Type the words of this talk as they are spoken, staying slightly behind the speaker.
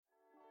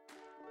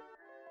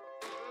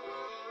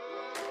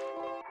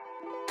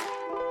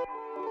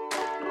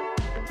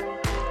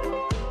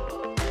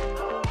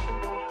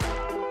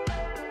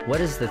What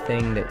is the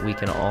thing that we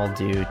can all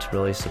do to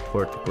really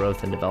support the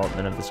growth and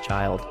development of this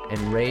child and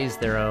raise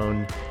their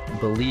own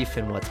belief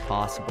in what's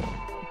possible?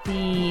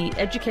 The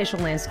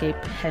educational landscape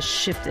has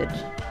shifted.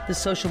 The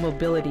social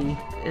mobility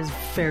is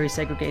very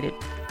segregated.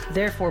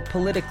 Therefore,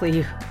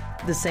 politically,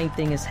 the same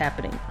thing is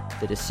happening.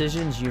 The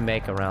decisions you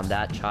make around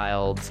that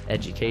child's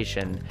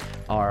education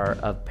are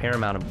of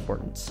paramount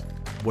importance.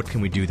 What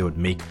can we do that would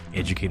make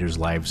educators'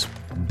 lives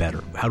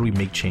better? How do we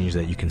make change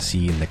that you can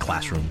see in the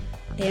classroom?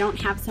 They don't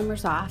have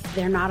summers off.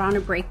 They're not on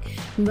a break.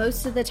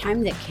 Most of the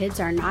time that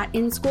kids are not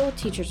in school,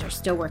 teachers are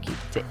still working.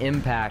 To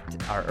impact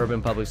our urban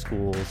public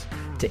schools,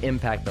 to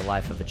impact the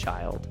life of a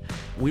child.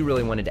 We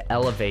really wanted to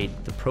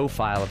elevate the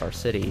profile of our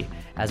city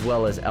as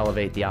well as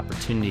elevate the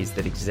opportunities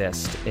that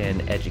exist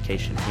in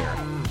education here.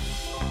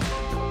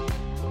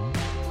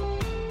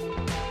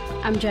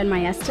 I'm Jen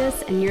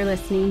Maestas, and you're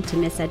listening to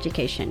Miss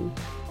Education.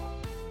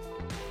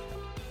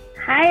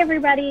 Hi,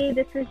 everybody.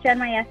 This is Jen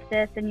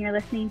Maestas, and you're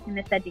listening to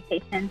Miss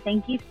Education.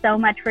 Thank you so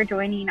much for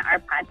joining our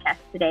podcast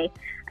today.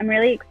 I'm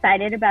really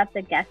excited about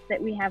the guests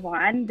that we have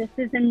on. This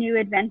is a new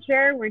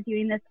adventure. We're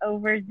doing this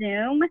over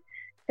Zoom.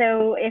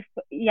 So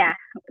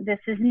this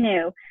is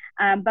new,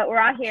 but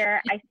we're all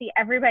here. I see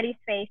everybody's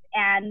face,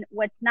 and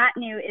what's not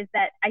new is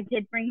that I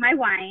did bring my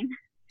wine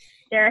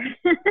there.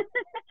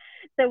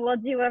 So we'll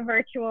do a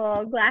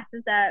virtual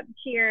glasses up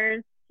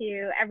cheers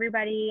to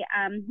everybody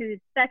who's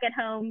stuck at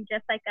home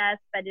just like us,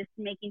 but is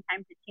making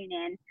time to tune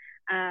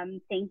in.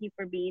 Thank you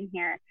for being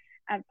here.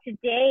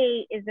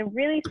 Today is a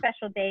really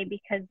special day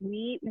because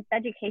Miss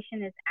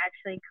Education is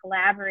actually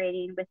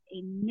collaborating with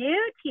a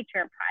new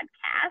teacher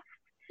podcast.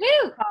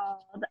 Woo!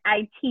 Called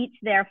I Teach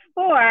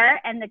Therefore,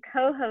 and the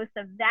co-hosts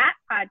of that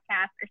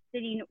podcast are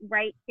sitting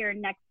right here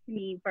next to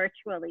me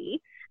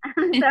virtually.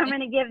 So I'm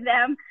going to give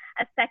them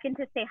a second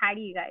to say hi to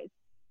you guys.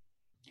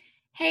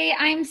 Hey,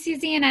 I'm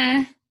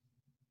Susanna.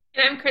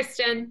 And I'm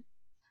Kristen.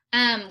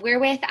 We're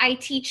with I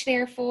Teach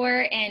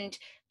Therefore, and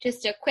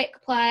just a quick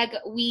plug,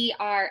 we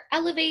are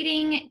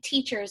elevating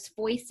teachers'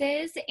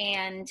 voices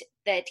and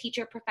the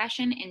teacher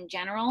profession in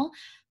general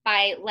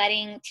by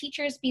letting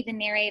teachers be the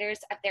narrators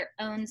of their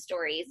own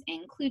stories,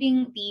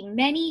 including the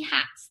many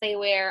hats they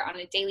wear on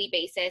a daily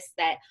basis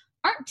that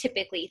aren't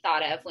typically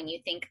thought of when you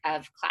think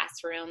of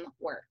classroom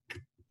work.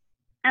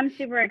 I'm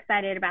super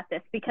excited about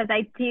this because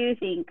I do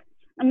think,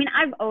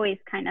 I've always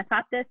kind of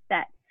thought this,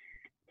 that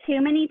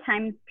too many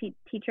times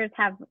teachers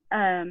have,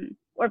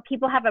 or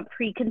people have a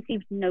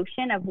preconceived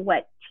notion of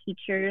what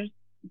teachers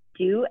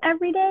do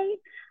every day.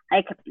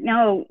 Like,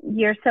 no,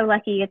 you're so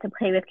lucky you get to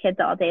play with kids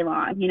all day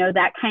long. You know,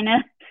 that kind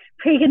of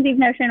preconceived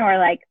notion, or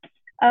like,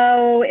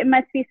 oh, it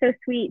must be so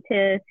sweet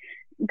to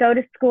go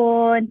to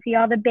school and see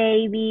all the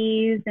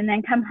babies and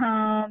then come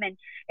home. And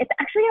it's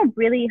actually a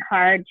really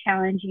hard,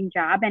 challenging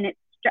job. And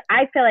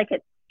I feel like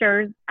it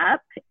stirs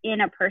up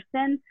in a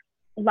person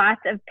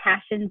lots of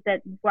passions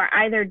that were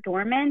either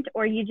dormant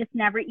or you just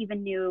never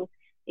even knew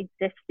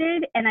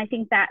existed. And I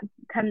think that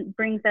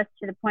brings us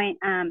to the point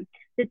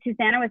that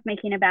Susanna was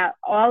making about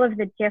all of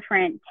the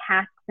different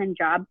tasks and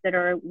jobs that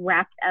are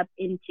wrapped up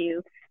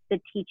into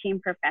the teaching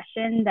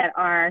profession, that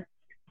are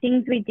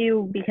things we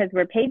do because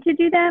we're paid to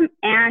do them,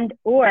 and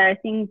or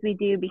things we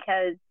do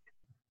because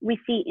we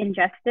see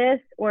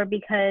injustice or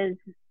because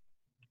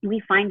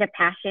we find a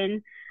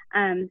passion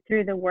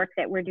through the work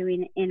that we're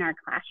doing in our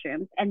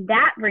classrooms. And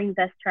that brings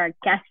us to our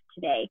guest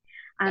today,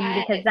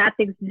 because that's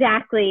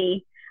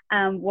exactly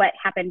what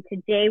happened.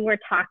 Today we're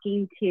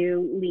talking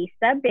to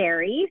Lisa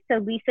Berry. So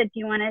Lisa, do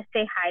you want to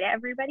say hi to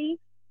everybody?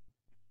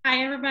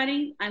 Hi,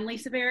 everybody. I'm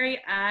Lisa Berry.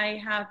 I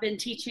have been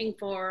teaching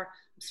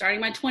starting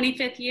my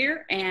 25th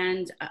year,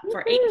 and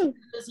for 8 of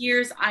those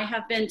years, I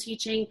have been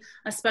teaching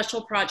a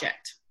special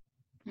project.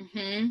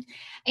 Mm-hmm.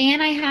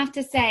 And I have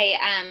to say,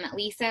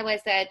 Lisa was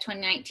the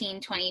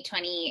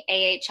 2019-2020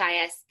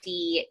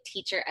 AHISD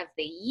Teacher of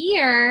the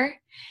Year,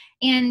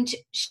 and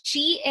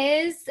she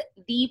is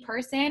the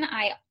person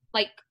I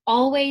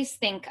always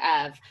think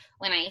of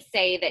when I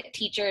say that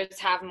teachers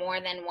have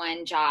more than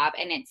one job.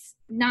 And it's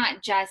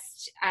not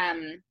just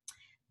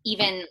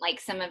even like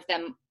some of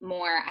the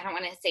more, I don't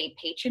want to say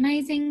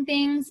patronizing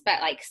things,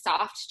 but like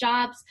soft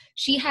jobs.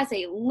 She has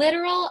a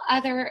literal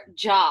other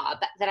job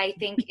that I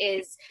think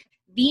is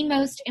the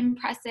most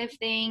impressive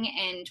thing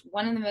and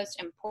one of the most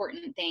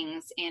important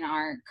things in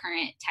our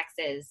current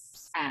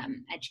Texas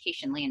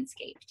education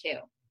landscape too.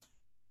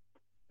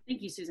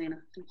 Thank you, Susanna.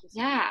 Thank you.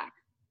 Yeah.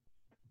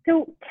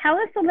 So tell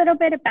us a little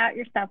bit about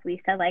yourself,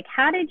 Lisa. Like,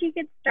 how did you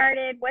get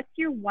started? What's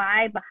your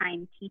why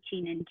behind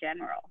teaching in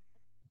general?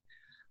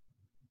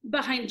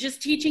 Behind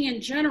just teaching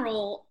in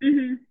general,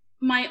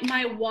 my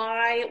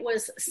why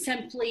was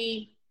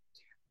simply,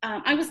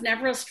 I was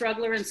never a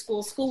struggler in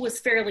school. School was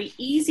fairly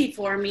easy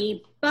for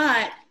me,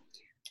 but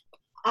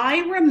I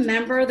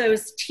remember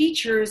those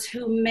teachers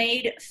who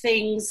made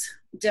things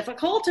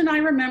difficult, and I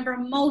remember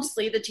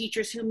mostly the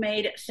teachers who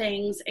made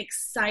things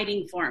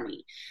exciting for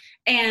me.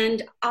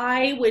 And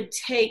I would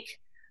take,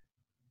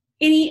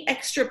 any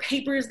extra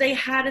papers they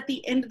had at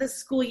the end of the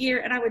school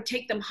year, and I would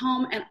take them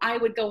home, and I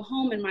would go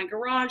home in my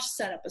garage,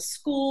 set up a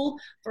school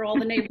for all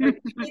the neighborhood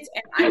kids,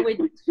 and I would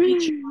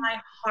teach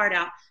my heart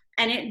out.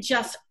 And it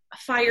just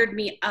fired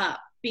me up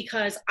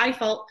because I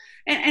felt,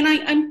 and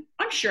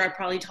I'm sure I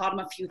probably taught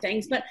them a few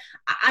things, but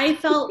I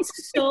felt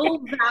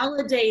so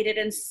validated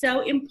and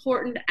so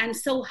important and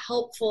so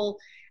helpful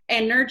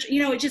and nurture,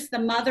 it's just the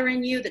mother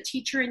in you, the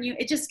teacher in you,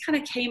 it just kind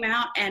of came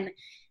out, and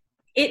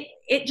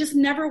it just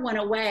never went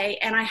away.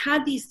 And I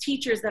had these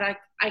teachers that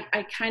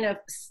I kind of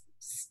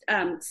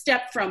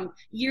stepped from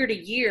year to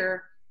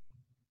year,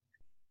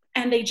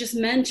 and they just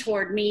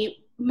mentored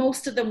me,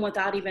 most of them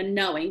without even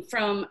knowing,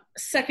 from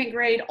second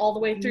grade all the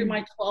way through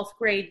my 12th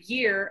grade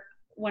year,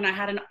 when I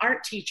had an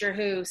art teacher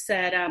who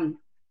said,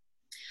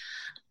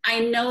 I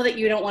know that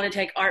you don't want to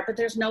take art, but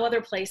there's no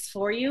other place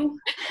for you.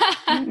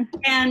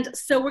 And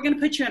so we're going to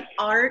put you in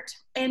art.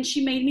 And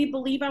she made me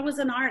believe I was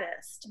an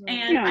artist.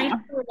 And I have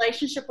a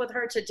relationship with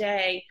her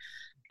today.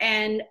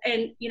 And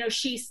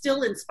she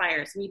still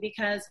inspires me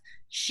because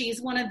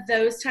she's one of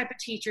those type of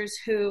teachers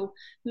who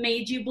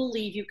made you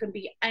believe you can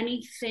be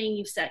anything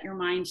you set your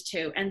mind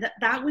to. And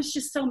that was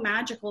just so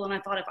magical. And I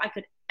thought, if I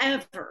could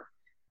ever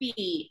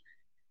be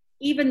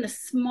even the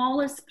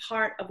smallest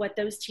part of what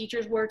those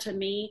teachers were to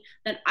me,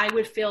 then I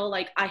would feel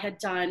like I had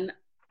done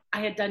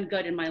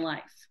good in my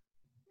life.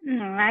 Oh,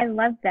 I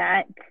love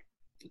that.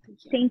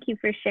 Thank you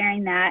for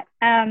sharing that.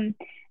 And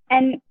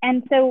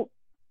so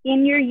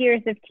in your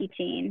years of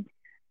teaching,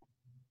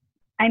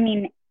 I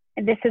mean,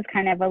 this is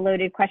kind of a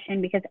loaded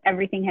question because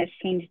everything has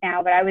changed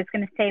now, but I was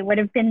going to say, what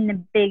have been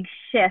the big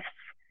shifts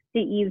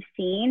that you've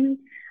seen,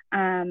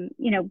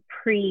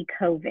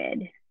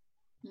 pre-COVID?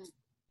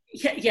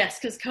 Yes,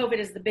 because COVID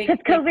is the big.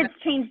 Because COVID's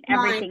changed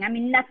everything. I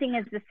mean, nothing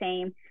is the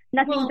same.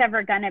 Nothing's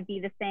ever gonna be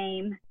the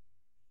same.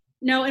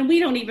 No, and we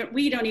don't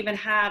even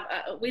have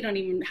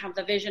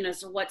the vision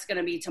as to what's going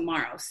to be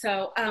tomorrow.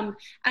 So,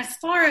 as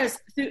far as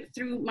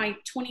through my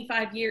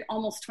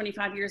almost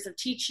 25 years of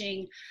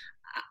teaching,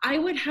 I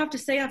would have to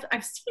say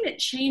I've seen it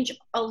change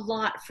a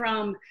lot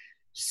from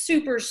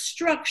super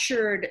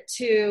structured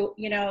to,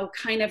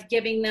 kind of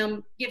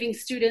giving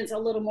students a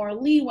little more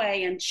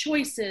leeway and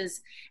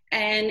choices.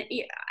 And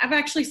I've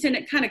actually seen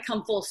it kind of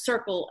come full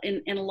circle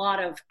in a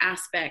lot of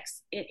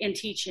aspects in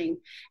teaching.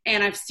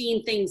 And I've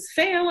seen things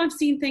fail. I've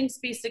seen things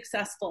be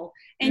successful.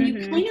 And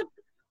you kind of,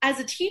 as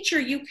a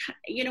teacher,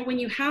 when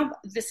you have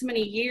this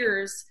many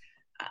years,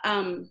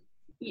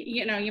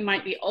 you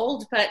might be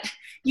old, but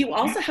you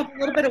also have a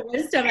little bit of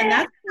wisdom. And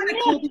that's kind of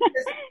cool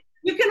because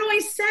you can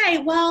always say,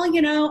 well, I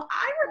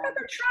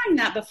remember trying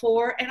that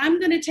before, and I'm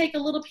going to take a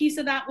little piece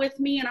of that with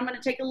me, and I'm going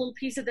to take a little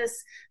piece of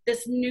this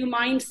new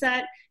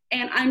mindset,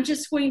 and I'm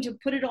just going to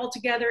put it all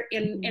together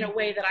in a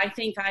way that I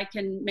think I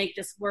can make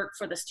this work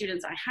for the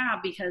students I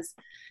have. Because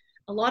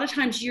a lot of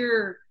times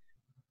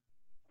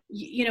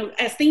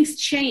as things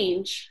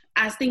change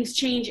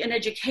in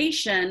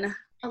education,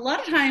 a lot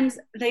of times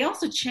they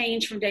also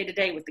change from day to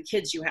day with the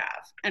kids you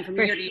have, and from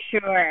year to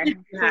year.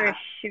 For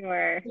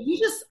sure.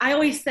 I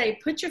always say,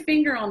 put your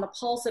finger on the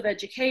pulse of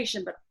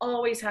education, but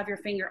always have your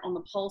finger on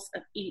the pulse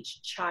of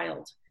each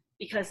child,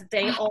 because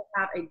they all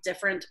have a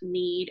different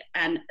need,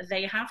 and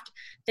they have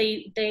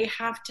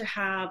to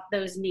have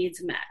those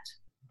needs met.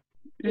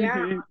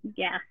 Yeah.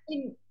 Yeah.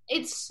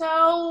 It's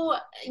so,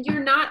 you're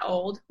not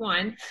old,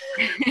 one.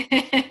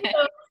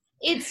 So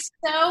it's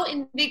so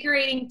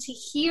invigorating to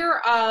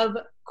hear of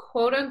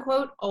quote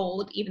unquote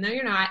old, even though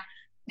you're not,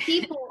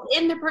 people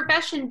in the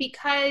profession,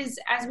 because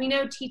as we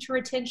know, teacher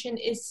retention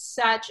is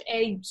such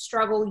a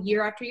struggle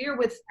year after year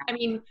with,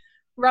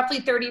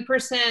 roughly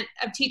 30%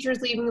 of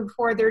teachers leaving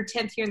before their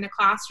 10th year in the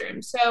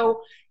classroom.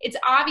 So it's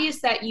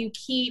obvious that you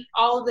keep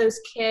all of those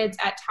kids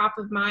at top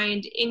of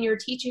mind in your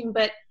teaching,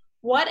 but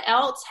what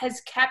else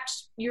has kept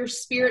your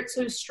spirit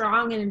so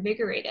strong and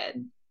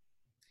invigorated?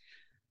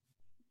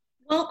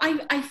 Well,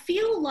 I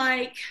feel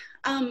like,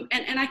 I'm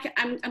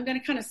going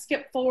to kind of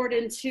skip forward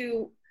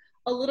into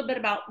a little bit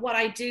about what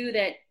I do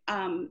that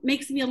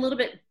makes me a little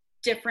bit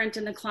different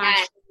in the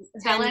classroom.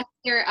 Yes. Tell us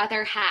your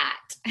other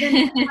hat.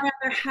 My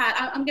other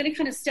hat. I'm going to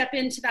kind of step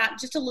into that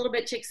just a little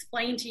bit to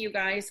explain to you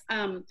guys.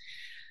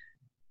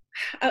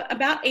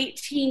 About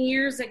 18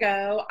 years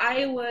ago,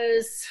 I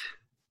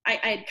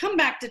had come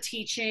back to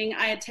teaching.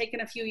 I had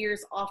taken a few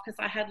years off because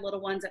I had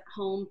little ones at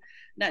home.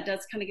 That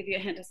does kind of give you a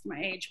hint as to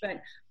my age,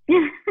 but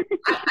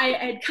I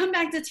had come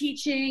back to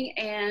teaching,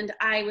 and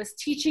I was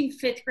teaching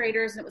fifth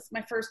graders, and it was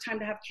my first time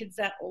to have kids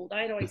that old.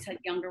 I had always had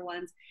younger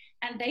ones,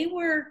 and they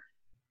were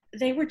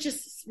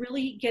just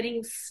really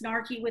getting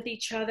snarky with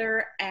each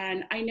other.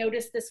 And I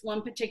noticed this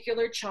one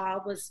particular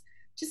child was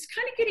just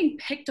kind of getting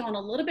picked on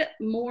a little bit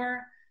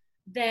more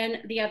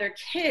than the other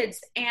kids.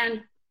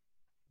 And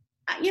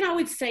I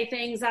would say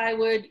things, there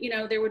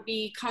would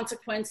be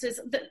consequences,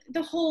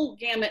 the whole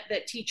gamut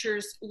that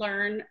teachers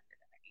learn,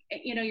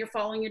 you're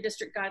following your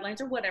district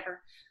guidelines or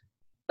whatever.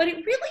 But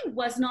it really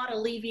was not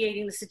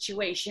alleviating the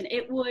situation.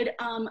 It would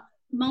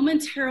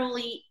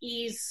momentarily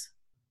ease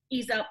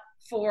up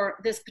for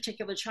this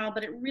particular child,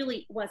 but it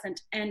really wasn't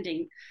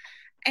ending.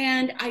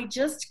 And I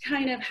just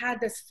kind of had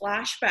this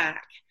flashback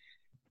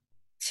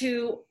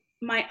to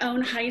my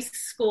own high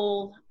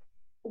school,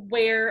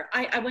 where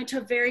I went to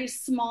a very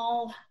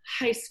small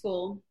high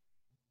school.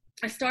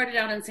 I started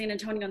out in San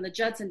Antonio in the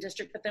Judson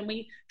district, but then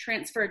we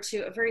transferred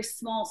to a very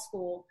small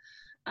school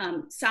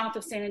south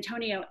of San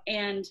Antonio.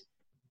 And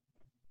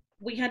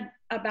we had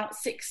about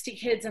 60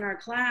 kids in our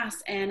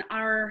class. And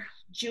our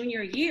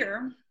junior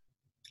year,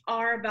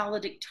 our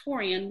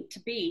valedictorian to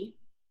be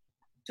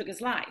took his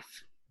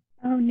life.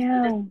 Oh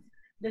no.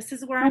 This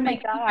is where I'm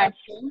making gosh.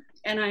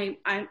 And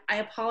I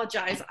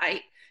apologize.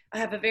 I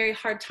have a very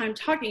hard time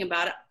talking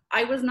about it.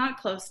 I was not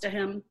close to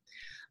him.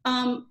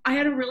 I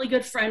had a really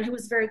good friend who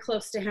was very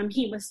close to him.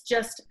 He was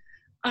just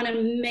an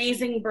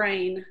amazing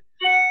brain.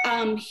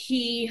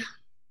 He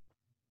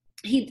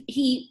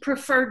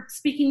preferred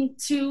speaking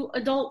to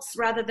adults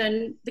rather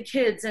than the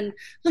kids. And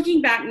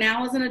looking back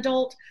now as an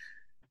adult,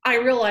 I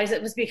realize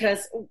it was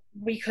because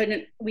we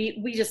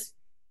just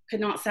could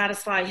not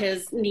satisfy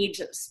his need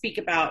to speak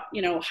about,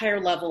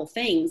 higher level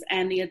things.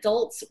 And the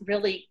adults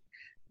really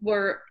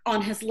were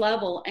on his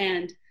level.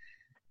 And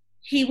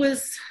he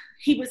was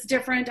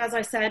different, as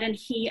I said, and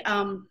he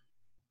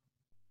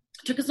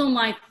took his own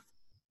life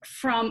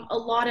from a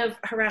lot of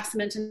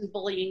harassment, and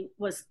bullying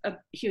was a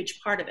huge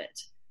part of it.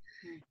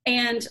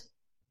 And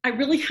I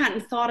really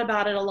hadn't thought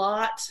about it a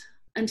lot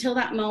until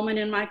that moment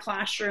in my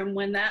classroom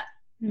when that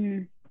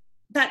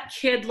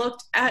kid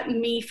looked at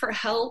me for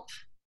help,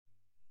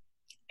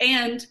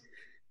 and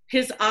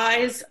his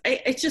eyes,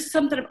 it's just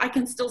something, I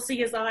can still see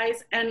his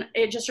eyes. And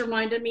it just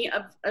reminded me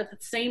of the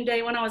same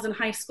day when I was in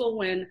high school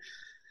when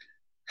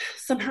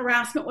some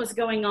harassment was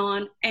going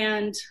on.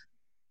 And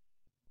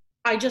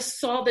I just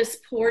saw this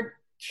poor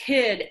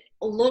kid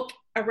look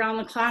around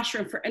the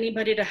classroom for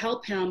anybody to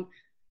help him.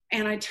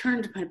 And I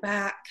turned my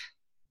back.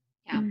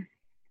 Yeah.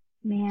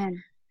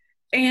 Man.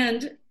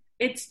 And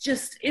it's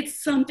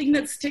something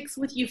that sticks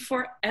with you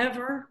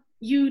forever.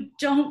 You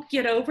don't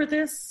get over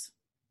this,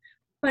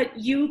 but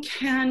you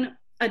can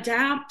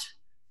adapt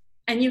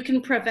and you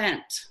can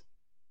prevent.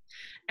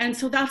 And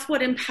so that's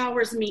what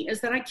empowers me,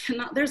 is that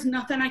there's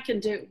nothing I can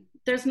do.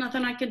 There's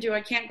nothing I can do.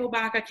 I can't go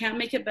back. I can't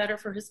make it better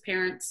for his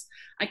parents.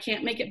 I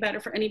can't make it better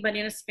for anybody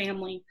in his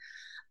family.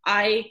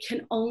 I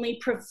can only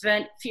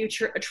prevent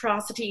future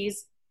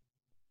atrocities.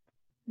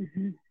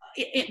 Mm-hmm.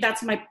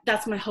 That's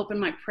my hope and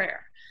my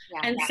prayer.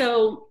 Yeah, and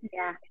so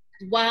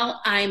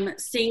while I'm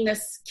seeing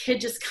this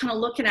kid just kind of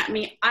looking at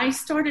me, I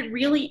started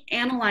really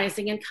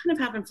analyzing and kind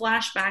of having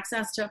flashbacks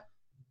as to,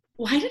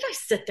 why did I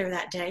sit there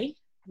that day?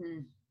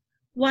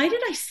 Why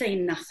did I say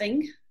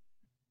nothing?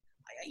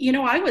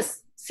 I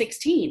was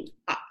 16.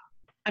 I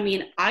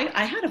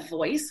had a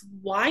voice.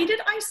 Why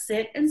did I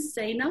sit and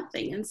say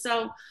nothing? And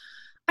so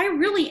I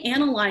really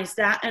analyzed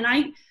that, and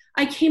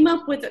I came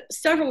up with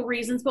several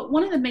reasons, but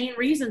one of the main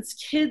reasons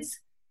kids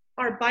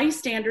are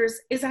bystanders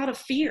is out of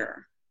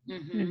fear.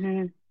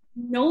 Mm-hmm.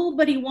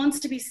 Nobody wants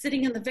to be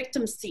sitting in the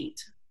victim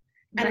seat.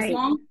 And as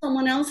long as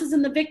someone else is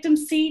in the victim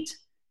seat,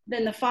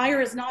 then the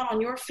fire is not on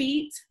your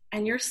feet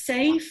and you're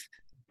safe.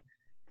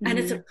 Mm-hmm. And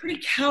it's a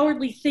pretty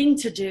cowardly thing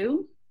to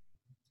do,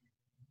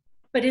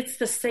 but it's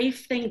the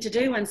safe thing to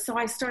do. And so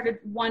I started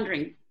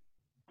wondering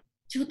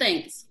two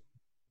things.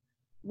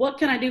 What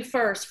can I do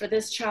first for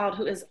this child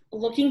who is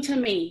looking to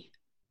me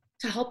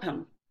to help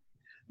him?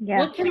 Yeah.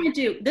 What can I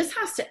do? This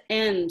has to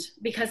end,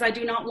 because I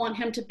do not want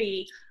him to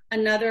be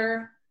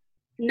another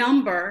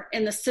number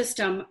in the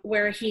system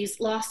where he's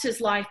lost his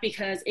life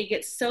because it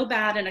gets so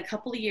bad in a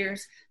couple of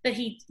years that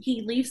he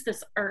leaves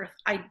this earth.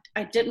 I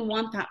didn't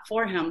want that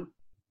for him.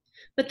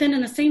 But then in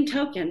the same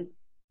token,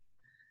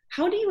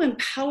 how do you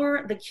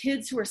empower the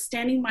kids who are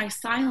standing by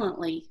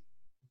silently,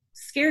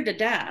 scared to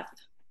death,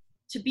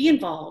 to be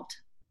involved?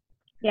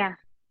 Yeah.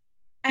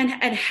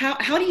 And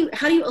how do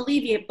you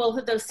alleviate both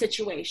of those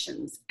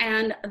situations?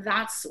 And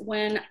that's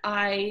when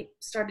I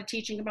started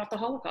teaching about the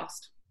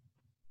Holocaust.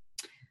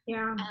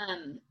 Yeah.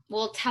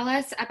 Well, tell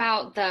us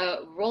about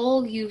the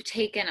role you've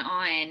taken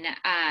on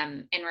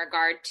in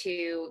regard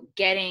to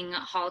getting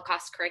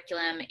Holocaust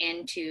curriculum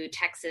into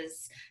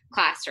Texas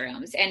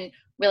classrooms. And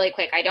really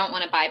quick, I don't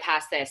want to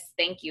bypass this.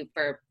 Thank you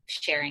for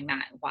sharing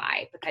that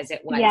why, because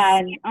it was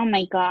oh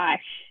my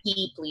gosh,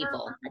 deeply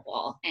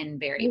vulnerable and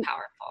very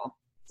powerful.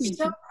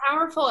 So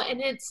powerful.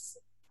 And it's,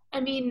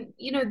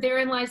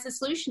 therein lies the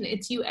solution.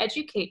 It's you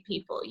educate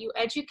people, you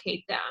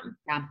educate them.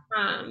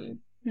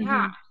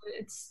 Yeah.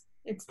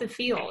 It's the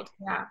field.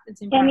 Yeah.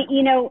 It's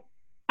incredible.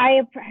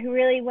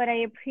 And what I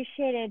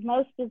appreciated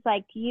most is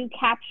like you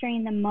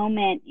capturing the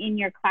moment in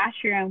your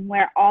classroom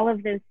where all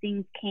of those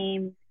things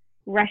came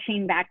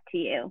rushing back to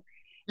you.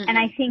 Mm-hmm. And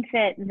I think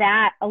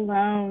that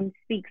alone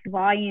speaks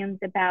volumes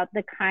about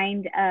the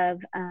kind of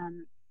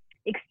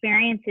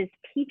experiences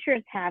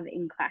teachers have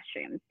in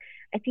classrooms.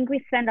 I think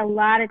we spend a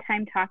lot of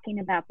time talking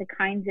about the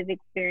kinds of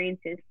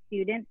experiences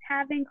students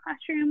have in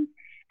classrooms,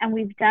 and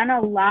we've done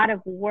a lot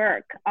of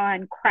work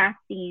on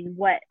crafting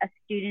what a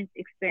student's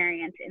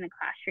experience in a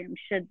classroom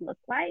should look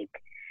like.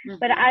 Mm-hmm.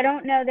 But I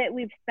don't know that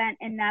we've spent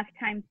enough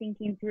time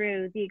thinking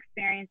through the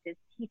experiences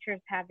teachers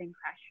have in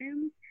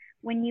classrooms,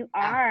 when you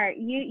are,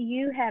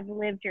 you have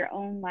lived your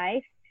own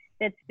life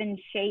that's been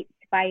shaped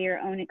by your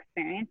own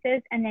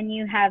experiences, and then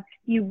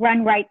you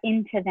run right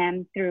into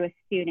them through a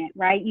student,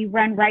 right? You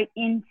run right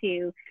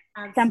into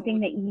something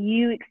that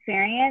you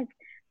experience,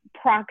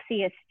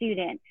 proxy a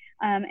student.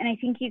 And I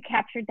think you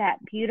captured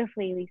that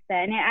beautifully, Lisa.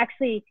 And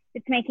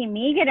it's making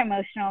me get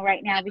emotional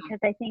right now, because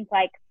I think,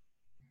 like,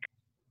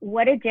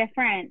 what a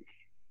difference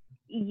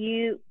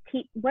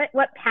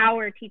what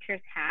power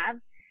teachers have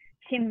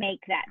to make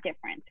that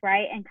difference,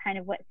 right? And kind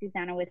of what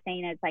Susanna was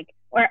saying is like,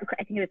 or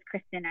I think it was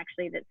Kristen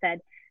actually that said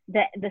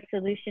that the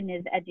solution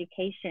is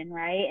education,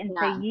 right? And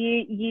so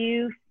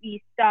you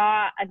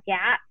saw a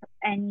gap,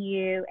 and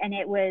you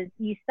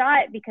saw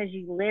it because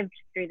you lived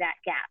through that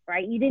gap,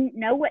 right? You didn't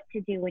know what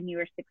to do when you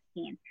were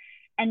 16,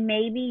 and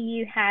maybe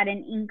you had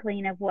an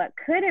inkling of what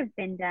could have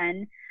been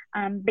done,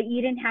 but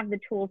you didn't have the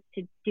tools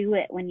to do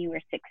it when you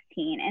were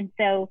 16. And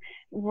so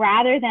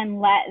rather than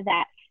let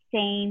that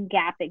same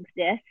gap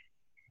exist,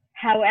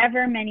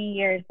 however many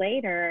years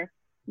later,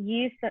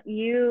 you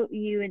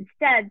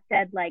instead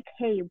said, like,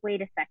 hey,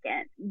 wait a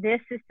second,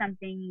 this is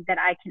something that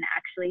I can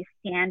actually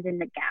stand in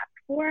the gap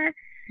for.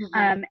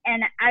 Mm-hmm.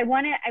 And I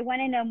want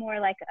to know more,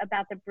 like,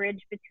 about the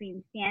bridge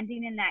between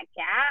standing in that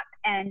gap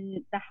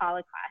and the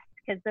Holocaust,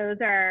 because those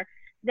are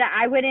that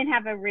I wouldn't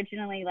have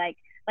originally like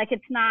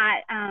it's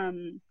not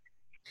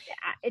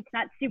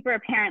super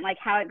apparent, like,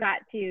 how it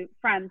got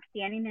from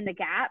standing in the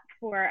gap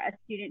for a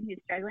student who's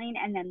struggling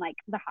and then, like,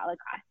 the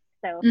Holocaust.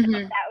 So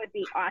that would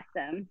be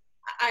awesome.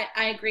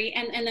 I agree.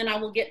 And then I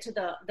will get to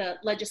the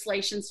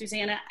legislation,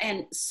 Susanna.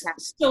 And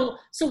so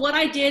what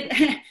I did,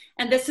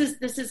 and this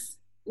is,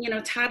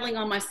 tattling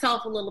on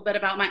myself a little bit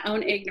about my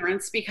own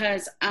ignorance,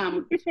 because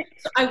so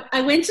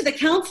I went to the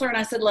counselor and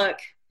I said, look,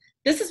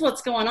 this is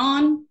what's going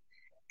on.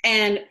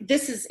 And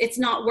it's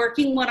not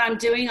working what I'm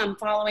doing. I'm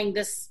following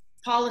this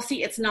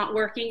policy. It's not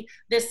working.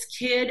 This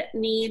kid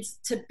needs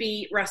to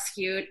be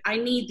rescued. I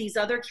need these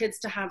other kids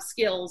to have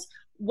skills.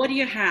 What do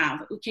you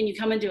have? Can you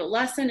come and do a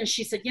lesson? And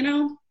she said,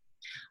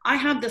 I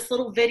have this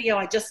little video.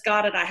 I just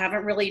got it. I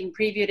haven't really even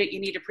previewed it. You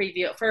need to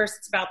preview it first.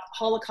 It's about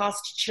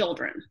Holocaust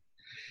children.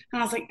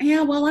 And I was like,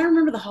 yeah, well, I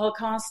remember the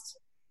Holocaust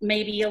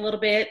maybe a little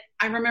bit.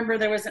 I remember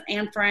there was an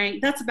Anne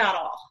Frank. That's about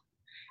all.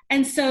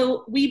 And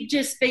so we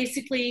just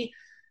basically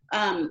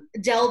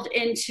delved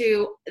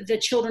into the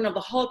children of the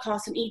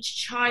Holocaust, and each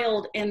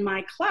child in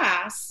my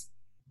class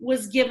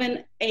was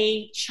given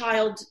a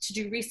child to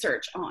do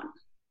research on.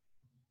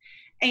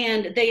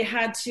 And they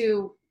had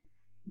to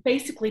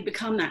basically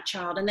become that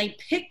child, and they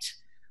picked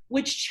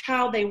which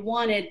child they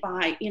wanted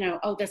by,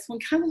 this one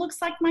kind of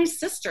looks like my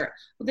sister.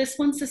 This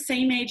one's the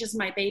same age as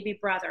my baby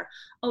brother.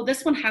 Oh,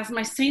 this one has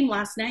my same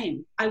last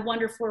name. I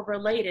wonder if we're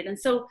related. And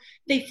so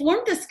they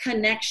formed this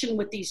connection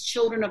with these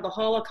children of the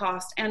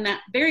Holocaust. And that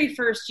very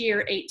first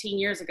year, 18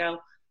 years ago,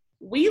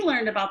 we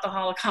learned about the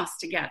Holocaust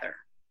together.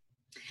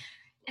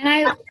 And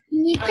I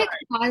need to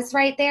pause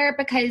right there,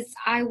 because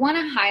I want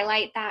to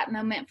highlight that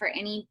moment for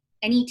any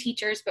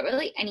teachers, but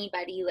really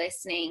anybody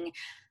listening,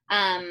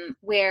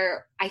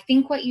 where I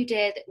think what you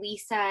did,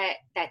 Lisa,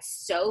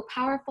 that's so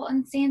powerful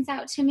and stands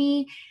out to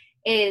me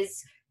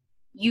is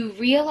you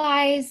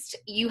realized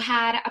you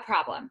had a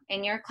problem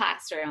in your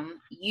classroom.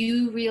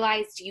 You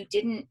realized you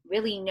didn't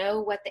really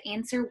know what the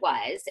answer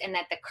was, and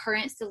that the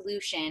current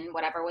solution,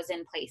 whatever was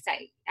in place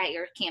at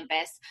your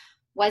campus,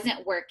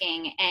 wasn't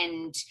working,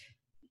 and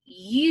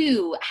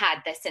you had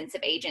the sense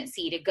of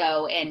agency to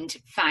go and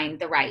find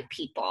the right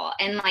people.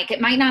 And like,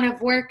 it might not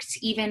have worked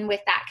even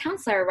with that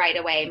counselor right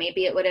away.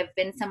 Maybe it would have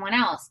been someone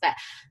else. But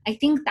I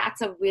think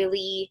that's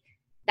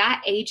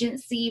that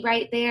agency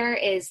right there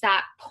is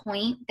that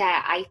point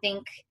that I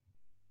think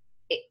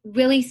it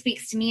really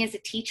speaks to me as a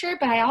teacher.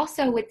 But I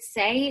also would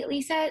say,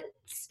 Lisa,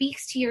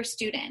 speaks to your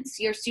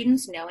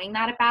students knowing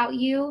that about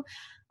you.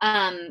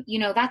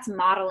 That's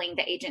modeling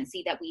the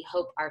agency that we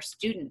hope our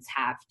students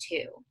have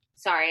too.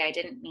 Sorry, I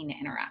didn't mean to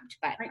interrupt,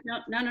 but no.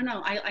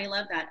 I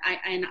love that.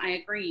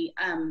 I agree.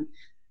 And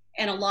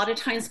a lot of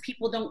times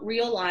people don't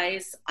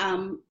realize,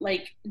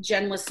 like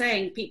Jen was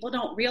saying, people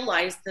don't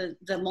realize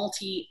the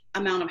multi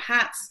amount of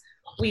hats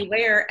we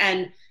wear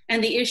and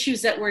the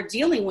issues that we're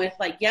dealing with.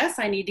 Like, yes,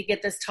 I need to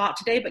get this taught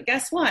today, but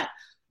guess what?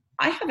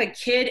 I have a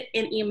kid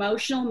in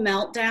emotional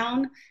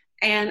meltdown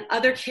and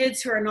other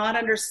kids who are not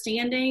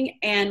understanding,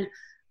 and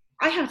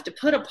I have to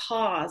put a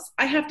pause.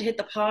 I have to hit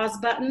the pause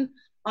button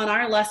on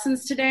our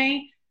lessons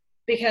today,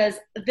 because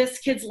this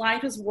kid's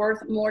life is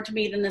worth more to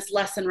me than this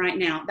lesson right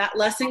now. That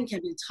lesson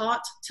can be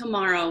taught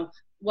tomorrow.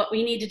 What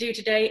we need to do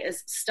today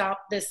is stop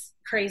this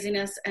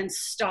craziness and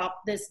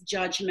stop this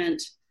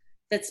judgment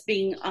that's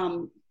being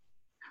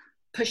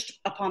pushed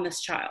upon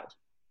this child.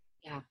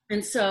 Yeah.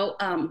 And so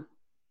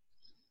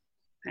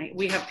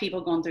we have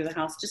people going through the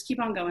house. Just keep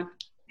on going.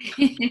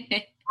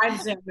 I've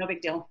zoomed, no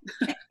big deal.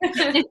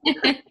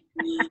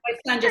 My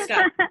son just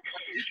got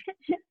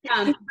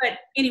but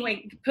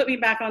anyway, put me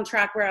back on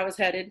track where I was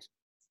headed.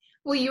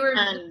 Well, you were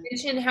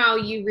mentioning how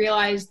you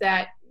realized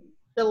that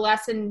the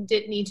lesson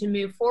didn't need to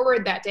move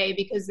forward that day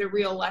because the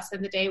real lesson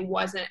of the day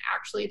wasn't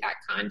actually that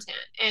content.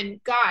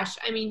 And gosh,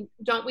 I mean,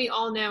 don't we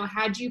all know,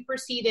 had you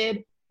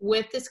proceeded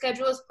with the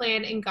schedule as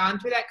planned and gone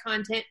through that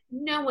content,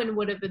 no one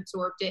would have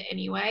absorbed it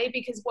anyway,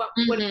 because what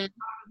would have come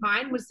to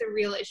mind was the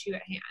real issue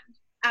at hand.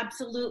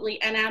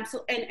 Absolutely. And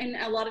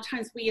a lot of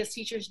times we as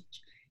teachers,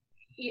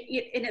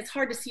 and it's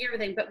hard to see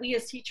everything, but we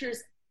as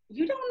teachers,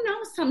 you don't know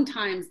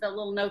sometimes the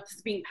little note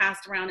that's being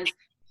passed around is a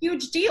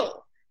huge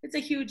deal. It's a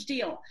huge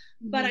deal.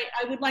 But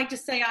I would like to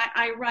say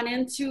I run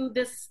into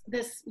this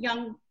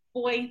young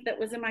boy that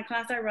was in my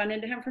class. I run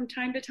into him from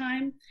time to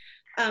time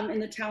in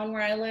the town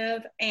where I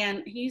live.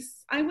 And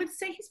I would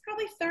say he's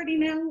probably 30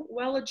 now,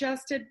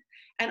 well-adjusted.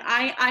 And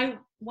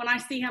when I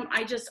see him,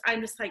 I'm just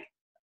like,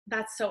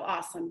 that's so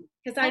awesome.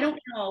 Because I don't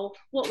know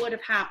what would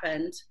have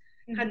happened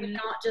had we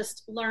not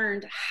just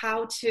learned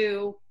how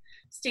to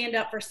stand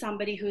up for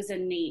somebody who's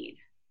in need.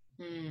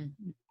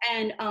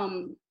 And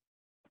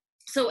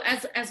so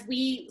as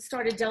we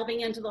started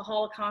delving into the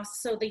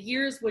Holocaust, so the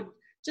years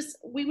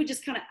we would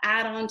just kind of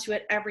add on to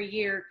it every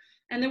year.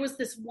 And there was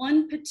this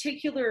one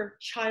particular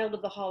child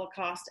of the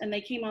Holocaust, and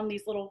they came on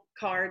these little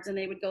cards, and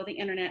they would go to the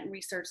internet and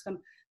research them.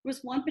 There was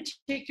one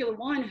particular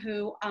one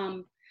who,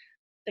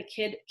 the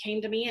kid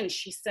came to me and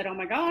she said, oh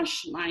my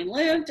gosh, mine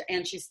lived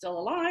and she's still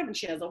alive and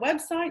she has a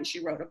website and she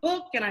wrote a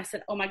book. And I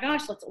said, oh my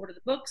gosh, let's order the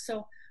book.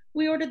 So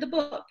we ordered the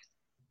book,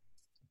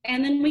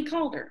 and then we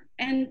called her.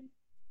 And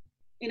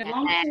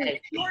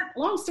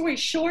long story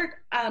short,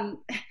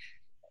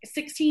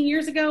 16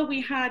 years ago, we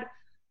had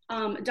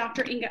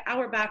Dr. Inga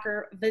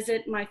Auerbacher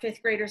visit my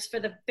fifth graders for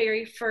the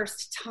very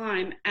first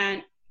time.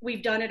 And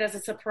we've done it as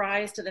a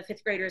surprise to the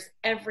fifth graders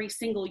every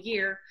single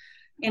year.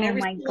 And oh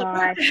my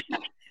gosh.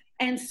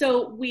 And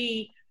so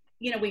we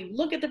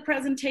look at the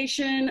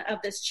presentation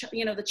of this,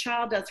 the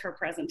child does her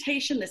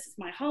presentation. This is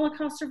my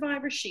Holocaust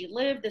survivor. She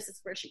lived. This is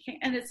where she came.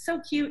 And it's so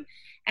cute.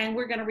 And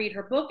we're going to read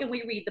her book, and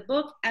we read the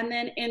book, and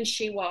then in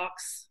she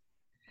walks.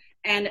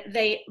 And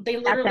they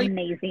literally, that's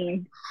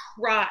amazing.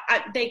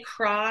 They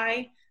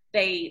cry.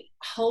 They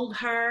hold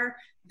her.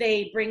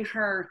 They bring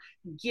her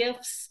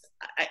gifts.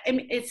 I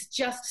mean, it's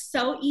just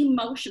so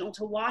emotional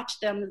to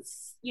watch them,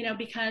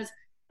 because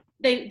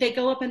they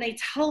go up and they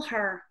tell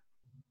her,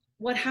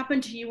 what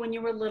happened to you when you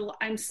were little?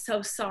 I'm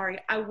so sorry.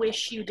 I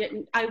wish you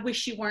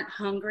weren't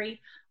hungry.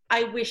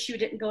 I wish you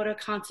didn't go to a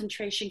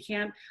concentration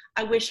camp.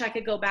 I wish I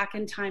could go back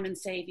in time and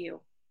save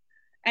you.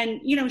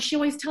 And, she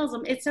always tells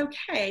them, it's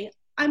okay.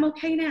 I'm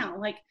okay now.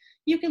 Like,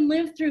 you can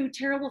live through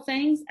terrible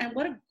things. And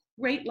what a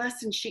great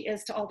lesson she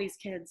is to all these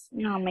kids.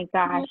 Oh my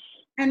gosh.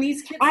 And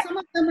these kids, some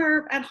of them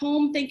are at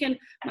home thinking,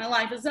 my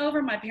life is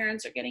over. My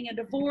parents are getting a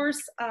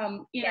divorce.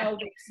 Something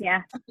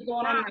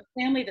going on in my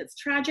family that's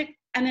tragic.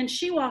 And then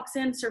she walks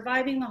in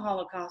surviving the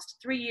Holocaust,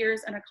 3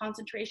 years in a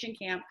concentration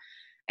camp.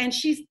 And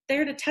she's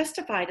there to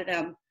testify to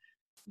them.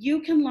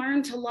 You can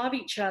learn to love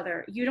each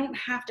other. You don't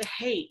have to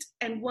hate.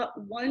 And what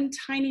one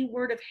tiny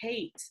word of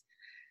hate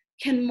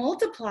can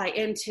multiply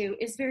into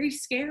is very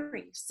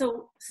scary.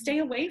 So stay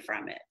away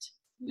from it.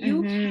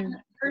 You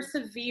can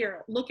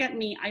persevere. Look at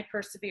me, I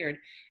persevered.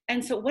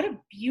 And so what a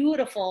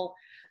beautiful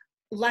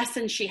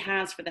lesson she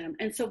has for them.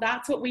 And so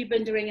that's what we've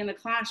been doing in the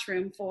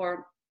classroom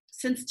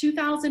since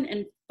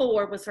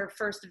 2004 was her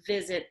first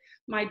visit.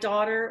 My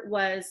daughter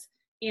was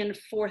in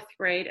 4th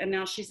grade, and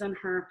now she's in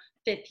her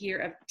 5th year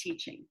of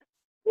teaching.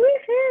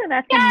 Woohoo!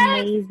 That's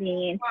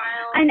amazing.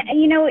 Wow. And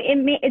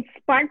it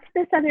sparked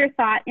this other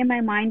thought in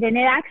my mind, and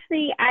I've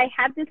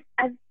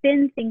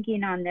been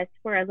thinking on this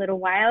for a little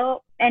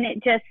while, and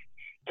it just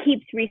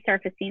keeps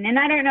resurfacing. And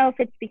I don't know if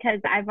it's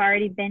because I've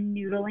already been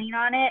noodling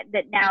on it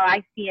that now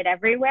I see it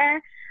everywhere.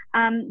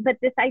 But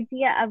this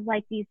idea of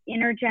like these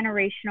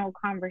intergenerational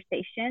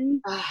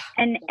conversations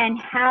and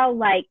how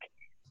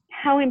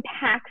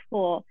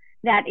impactful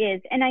that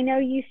is. And I know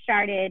you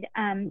started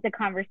the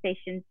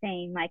conversation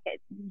saying like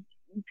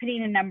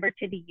putting a number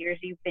to the years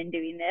you've been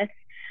doing this.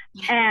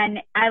 And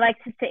I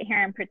like to sit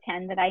here and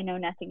pretend that I know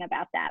nothing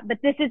about that. But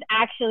this is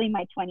actually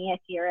my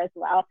 20th year as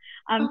well.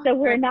 So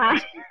we're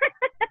not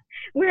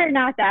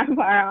that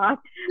far off.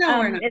 No,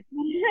 we're not.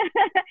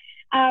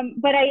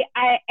 But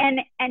I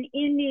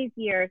in these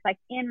years, like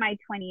in my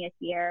 20th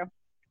year,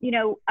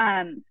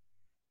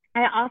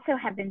 I also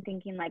have been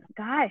thinking like,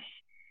 gosh,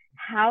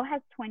 how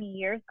has 20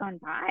 years gone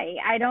by?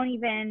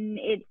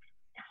 It's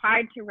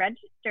hard to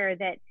register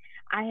that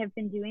I have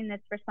been doing this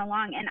for so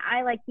long. And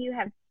I, like you,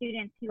 have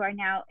students who are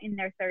now in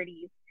their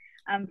 30s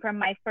from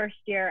my first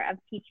year of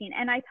teaching.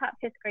 And I taught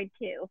 5th grade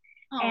too.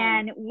 Aww.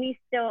 And we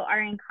still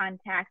are in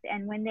contact.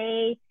 And when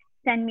they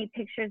send me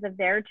pictures of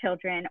their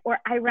children, or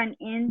I run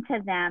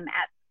into them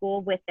at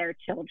school with their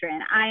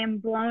children, I am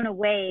blown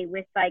away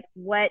with like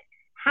what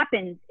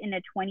happens in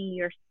a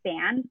 20-year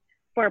span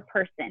for a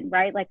person,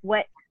 right? Like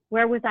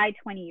where was I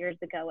 20 years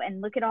ago?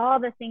 And look at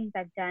all the things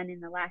I've done in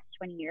the last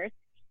 20 years.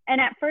 And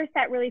at first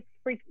that really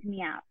freaked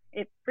me out.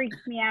 It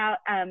freaks me out.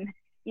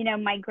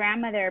 My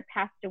grandmother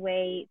passed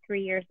away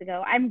 3 years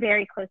ago. I'm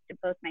very close to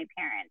both my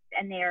parents,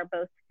 and they are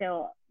both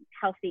still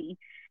healthy.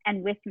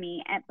 and with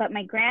me. But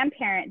my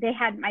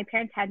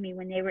parents had me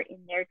when they were in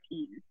their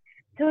teens.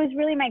 So it was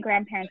really my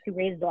grandparents who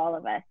raised all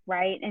of us,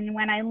 right? And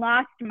when I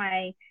lost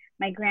my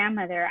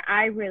grandmother,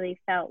 I really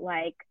felt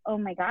like, oh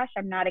my gosh,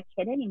 I'm not a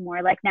kid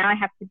anymore. Like now I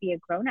have to be a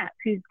grown up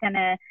who's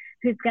gonna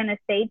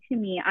say to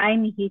me,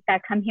 I'm Hita,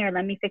 come here,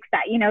 let me fix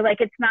that.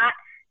 Like it's not,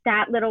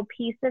 that little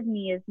piece of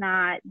me is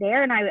not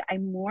there. And I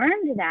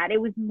mourned that. It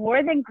was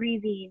more than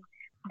grieving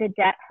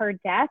her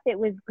death. It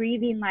was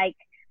grieving like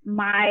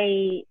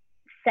my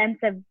sense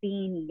of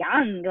being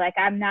young. Like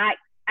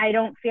I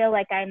don't feel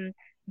like I'm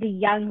the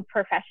young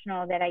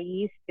professional that I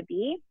used to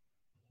be.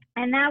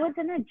 And that was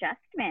an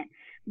adjustment.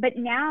 But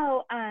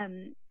now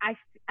I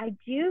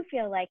do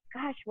feel like,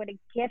 gosh, what a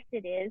gift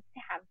it is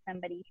to have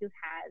somebody who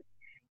has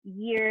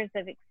years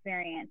of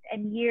experience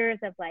and years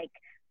of like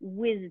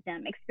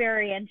wisdom,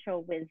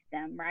 experiential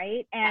wisdom,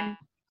 right? And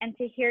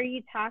to hear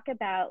you talk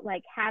about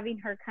like having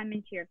her come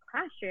into your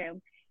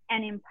classroom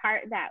and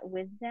impart that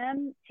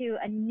wisdom to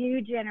a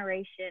new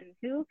generation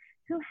who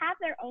have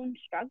their own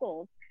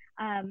struggles.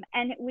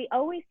 And we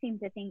always seem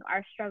to think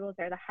our struggles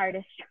are the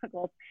hardest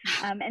struggles.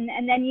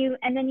 And then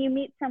you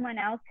meet someone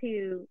else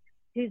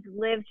who's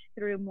lived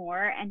through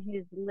more and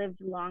who's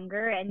lived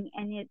longer, and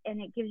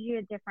it gives you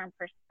a different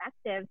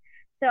perspective.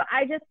 So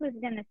I just was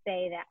going to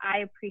say that I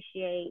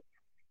appreciate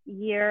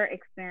your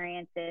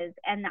experiences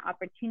and the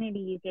opportunity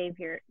you gave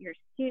your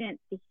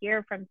students to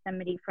hear from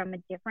somebody from a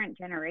different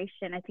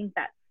generation. I think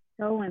that's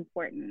so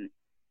important.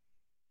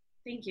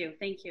 Thank you.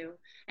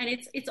 And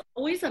it's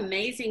always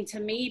amazing to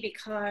me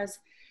because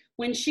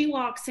when she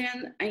walks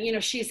in,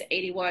 she's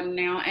 81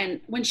 now,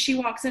 and when she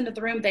walks into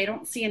the room, they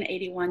don't see an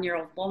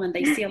 81-year-old woman.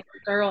 They see a little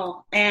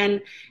girl.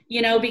 And,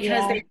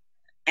 because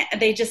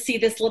they just see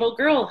this little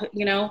girl,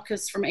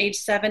 because from age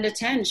 7 to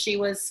 10, she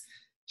was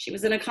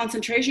in a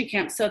concentration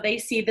camp. So they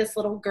see this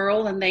little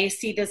girl, and they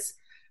see this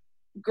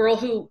girl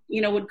who,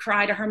 would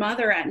cry to her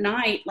mother at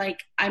night, like,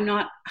 I'm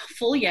not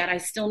full yet, I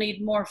still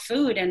need more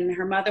food. And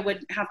her mother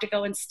would have to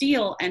go and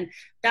steal. And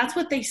that's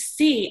what they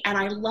see. And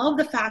I love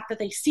the fact that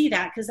they see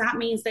that, because that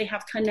means they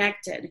have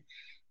connected.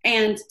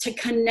 And to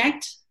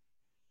connect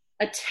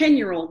a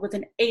 10-year-old with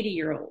an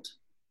 80-year-old,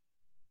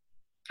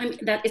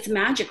 that it's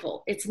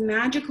magical. It's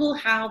magical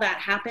how that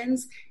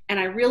happens. And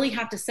I really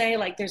have to say,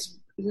 like, there's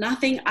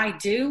nothing I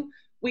do.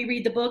 We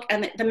read the book,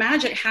 and the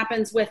magic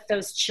happens with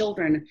those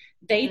children.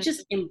 They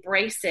just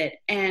embrace it.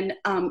 And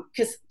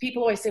because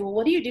people always say, well,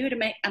 what do you do to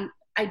make,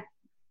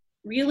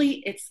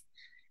 it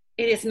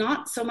is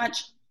not so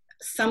much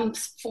some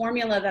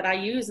formula that I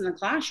use in the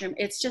classroom.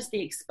 It's just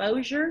the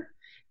exposure,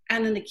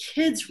 and then the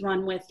kids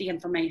run with the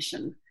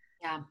information.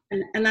 Yeah.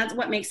 And that's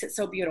what makes it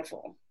so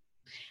beautiful.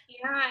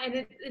 Yeah, and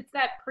it's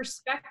that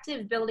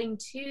perspective building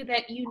too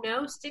that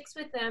sticks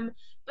with them,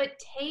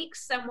 but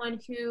takes someone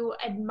who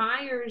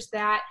admires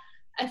that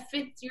a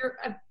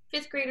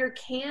fifth grader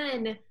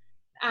can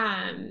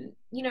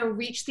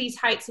reach these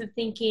heights of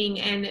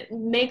thinking and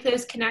make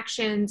those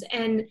connections.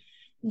 And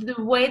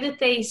the way that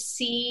they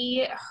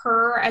see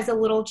her as a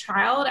little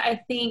child,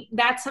 I think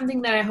that's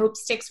something that I hope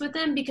sticks with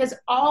them, because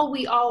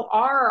we all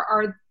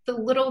are the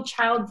little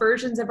child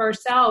versions of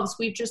ourselves.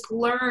 We've just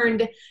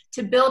learned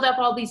to build up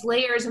all these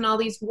layers and all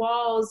these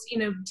walls,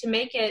 to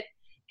make it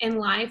in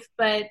life.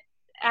 But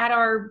at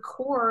our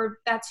core,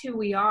 that's who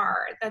we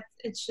are.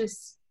 It's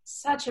just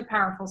such a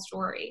powerful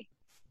story.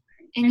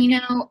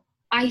 And,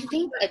 I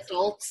think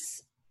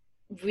adults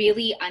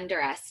really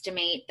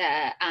underestimate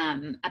the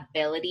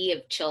ability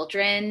of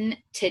children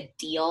to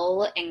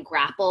deal and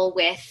grapple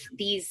with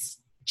these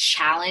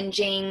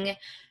challenging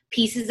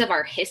pieces of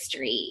our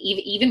history,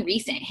 even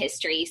recent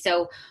history.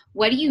 So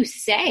what do you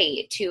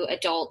say to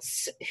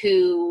adults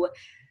who,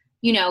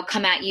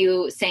 come at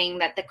you saying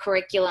that the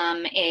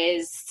curriculum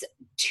is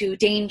too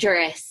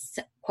dangerous,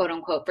 quote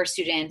unquote, for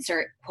students,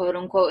 or quote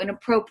unquote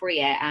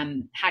inappropriate?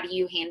 How do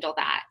you handle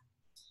that?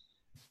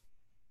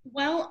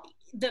 Well,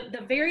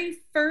 the very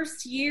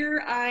first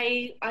year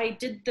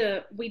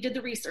we did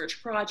the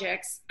research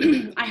projects,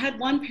 I had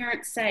one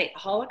parent say,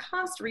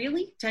 Holocaust,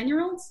 really?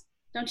 10-year-olds?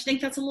 Don't you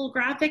think that's a little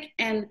graphic?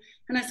 And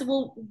I said,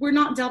 well, we're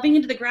not delving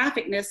into the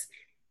graphicness.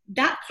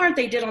 That part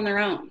they did on their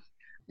own.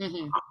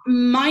 Mm-hmm.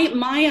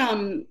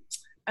 My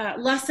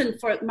lesson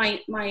for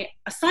my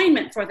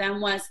assignment for them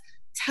was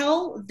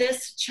tell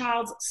this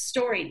child's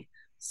story.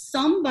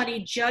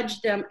 Somebody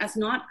judged them as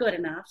not good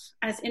enough,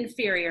 as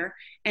inferior,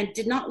 and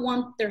did not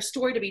want their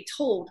story to be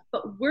told,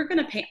 but we're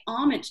going to pay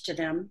homage to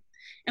them,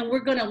 and we're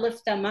going to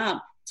lift them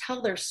up,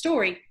 tell their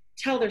story.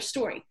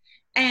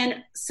 And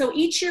so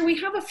each year we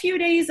have a few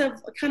days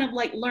of kind of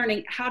like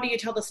learning, how do you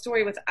tell the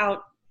story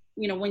without,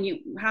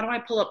 how do I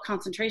pull up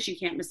concentration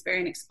camp, Miss Berry,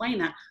 and explain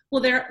that?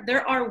 Well,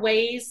 there are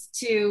ways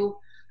to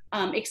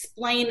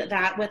explain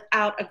that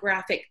without a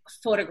graphic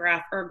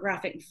photograph or a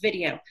graphic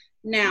video.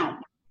 Now,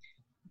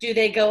 do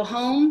they go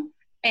home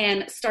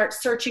and start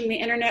searching the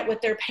internet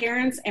with their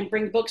parents and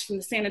bring books from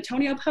the San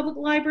Antonio Public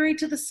Library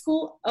to the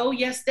school? Oh,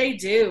 yes, they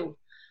do.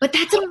 But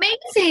that's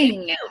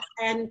amazing.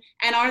 And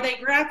are they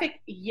graphic?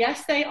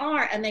 Yes, they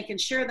are. And they can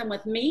share them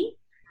with me.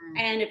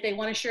 And if they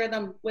want to share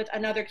them with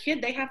another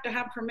kid, they have to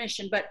have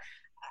permission. But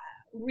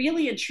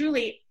really and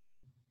truly,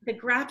 the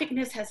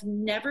graphicness has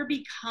never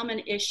become an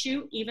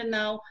issue, even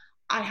though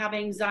I have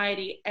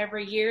anxiety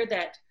every year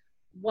that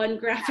one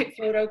graphic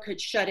photo could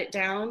shut it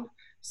down.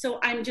 So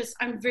I'm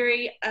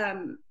very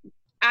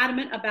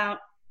adamant about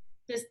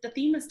this. The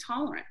theme is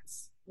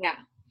tolerance. Yeah.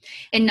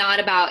 And not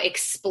about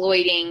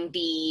exploiting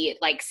the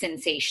like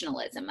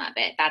sensationalism of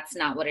it. That's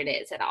not what it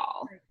is at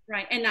all.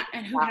 Right. And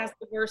who has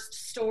the worst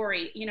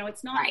story? You know,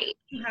 it's not right.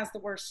 Who has the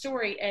worst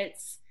story.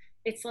 It's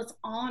let's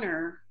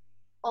honor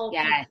all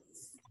yes.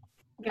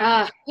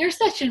 people. You're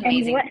such an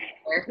amazing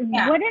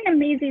what an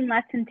amazing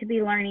lesson to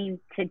be learning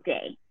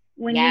today.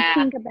 When you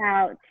think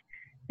about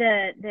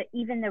the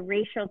even the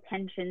racial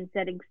tensions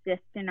that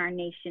exist in our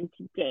nation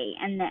today,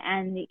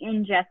 and the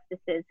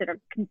injustices that are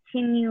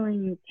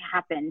continuing to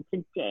happen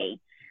today,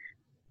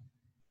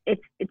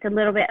 it's a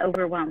little bit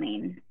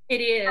overwhelming. It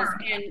is.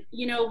 And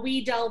you know,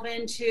 we delve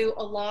into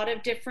a lot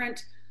of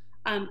different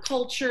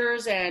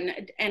cultures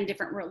and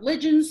different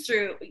religions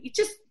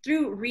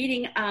through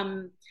reading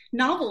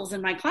novels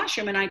in my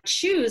classroom, and I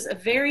choose a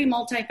very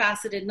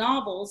multifaceted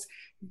novels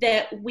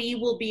that we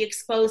will be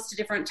exposed to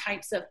different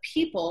types of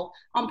people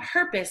on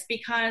purpose,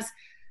 because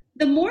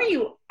the more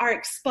you are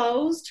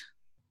exposed,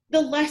 the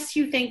less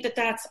you think that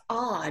that's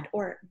odd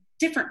or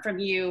different from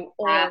you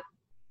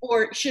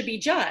or should be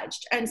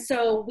judged. And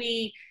so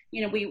we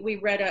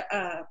read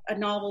a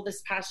novel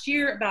this past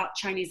year about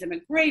Chinese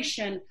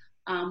immigration.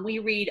 We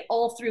read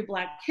all through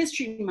Black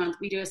History Month.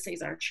 We do a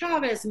Cesar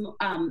Chavez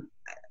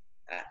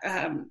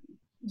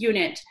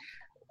unit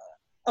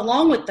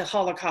along with the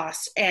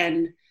Holocaust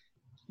and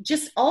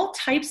just all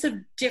types of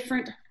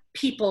different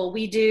people.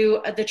 We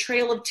do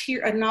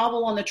a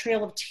novel on the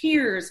Trail of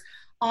Tears,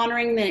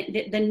 honoring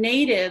the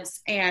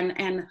natives,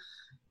 and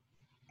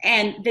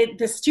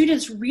the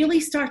students really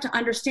start to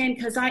understand,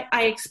 because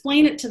I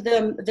explain it to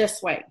them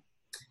this way.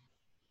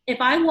 If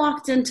I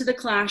walked into the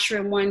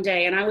classroom one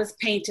day and I was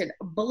painted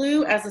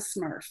blue as a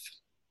Smurf,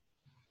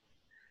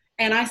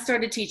 and I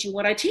started teaching,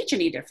 would I teach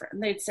any different?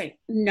 And they'd say,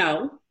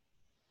 no.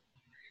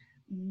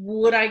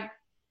 Would I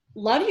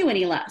love you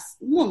any less?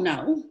 Well,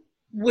 no.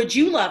 Would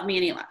you love me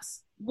any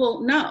less?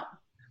 Well, no.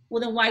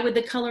 Well, then why would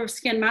the color of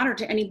skin matter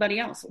to anybody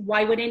else?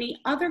 Why would any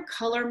other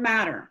color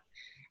matter?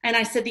 And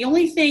I said, the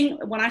only thing,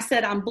 when I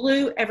said I'm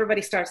blue,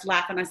 everybody starts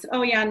laughing. I said,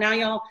 oh yeah, now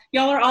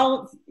y'all are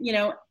all,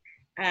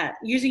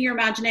 using your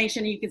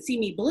imagination, and you can see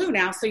me blue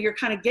now, so you're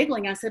kind of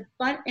giggling. I said,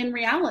 but in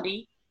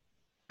reality,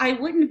 I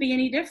wouldn't be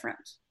any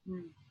different.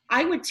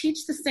 I would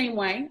teach the same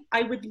way.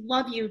 I would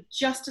love you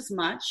just as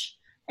much,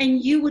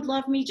 and you would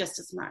love me just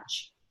as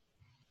much.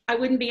 I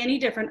wouldn't be any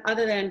different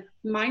other than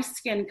my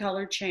skin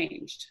color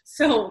changed.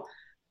 So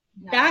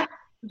that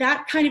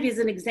kind of is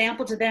an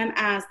example to them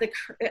as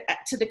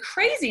to the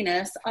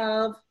craziness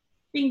of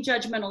being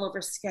judgmental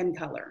over skin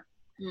color.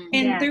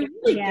 And they're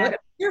really good.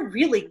 They're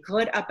really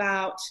good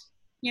about,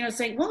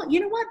 saying, well, you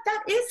know what?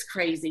 That is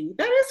crazy.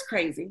 That is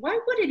crazy. Why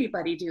would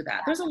anybody do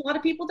that? There's a lot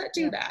of people that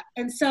do that.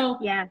 And so,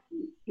 I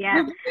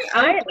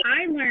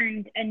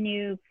learned a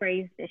new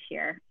phrase this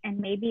year, and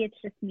maybe it's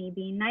just me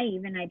being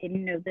naive and I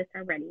didn't know this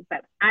already,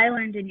 but I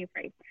learned a new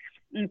phrase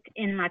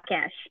in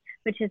Lakesh,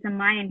 which is a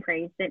Mayan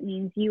phrase that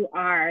means you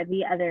are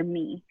the other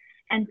me.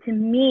 And to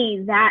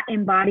me, that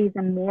embodies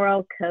a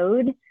moral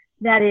code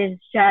that is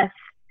just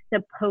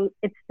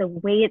it's the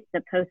way it's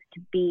supposed to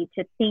be,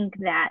 to think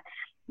that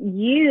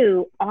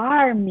you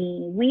are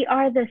me. We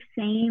are the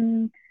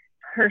same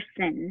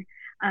person.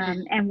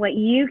 And what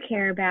you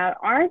care about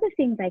are the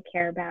things I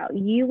care about.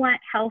 You want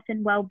health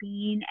and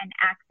well-being and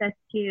access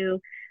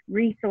to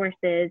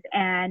resources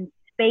and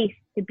space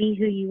to be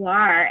who you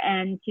are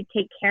and to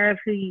take care of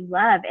who you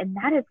love. And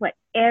that is what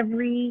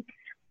every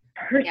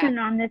person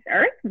on this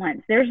earth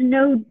wants. There's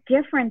no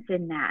difference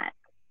in that.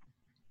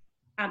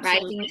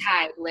 Absolutely. Rising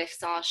tide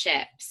lifts all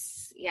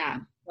ships. Yeah.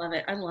 Love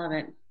it. I love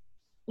it.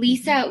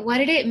 Lisa, what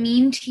did it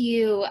mean to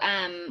you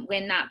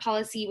when that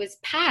policy was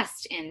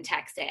passed in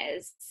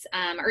Texas?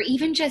 Or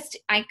even just,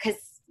 because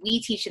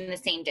we teach in the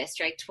same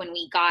district, when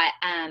we got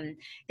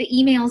the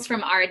emails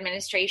from our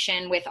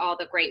administration with all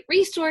the great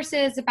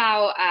resources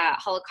about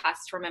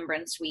Holocaust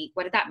Remembrance Week,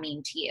 what did that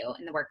mean to you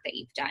in the work that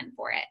you've done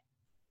for it?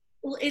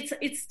 Well,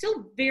 it's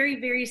still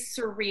very, very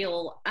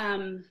surreal.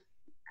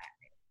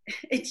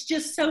 It's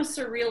just so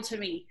surreal to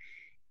me.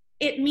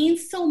 It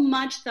means so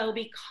much, though,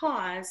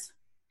 because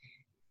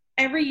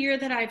every year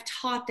that I've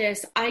taught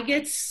this, I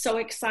get so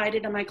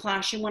excited in my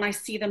classroom when I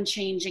see them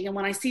changing and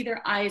when I see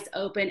their eyes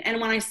open and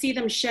when I see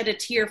them shed a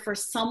tear for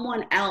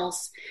someone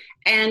else.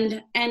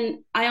 And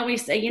I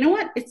always say, you know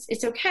what?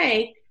 It's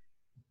okay.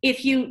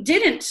 If you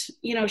didn't,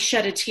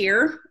 shed a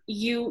tear,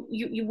 you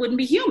wouldn't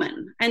be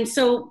human. And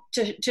so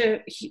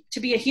to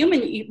be a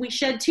human, we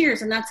shed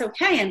tears, and that's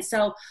okay. And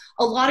so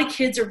a lot of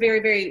kids are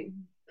very, very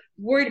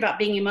worried about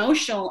being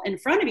emotional in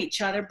front of each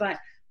other, but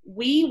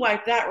we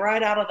wipe that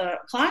right out of the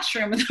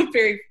classroom in the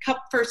very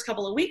first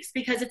couple of weeks,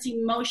 because it's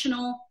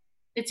emotional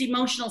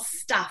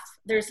stuff.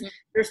 There's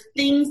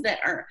things that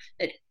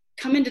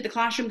come into the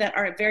classroom that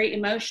are very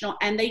emotional,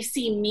 and they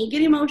see me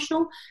get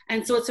emotional,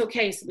 and so it's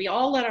okay. So we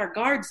all let our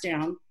guards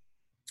down.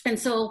 And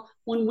so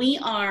when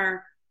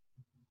we're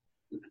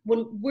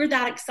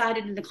that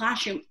excited in the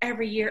classroom,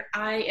 every year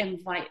I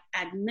invite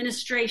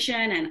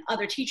administration and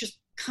other teachers,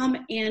 come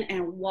in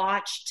and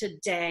watch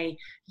today.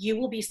 You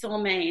will be so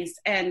amazed.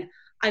 And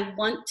I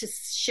want to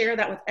share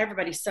that with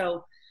everybody.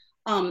 So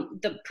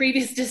the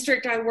previous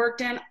district I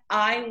worked in,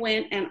 I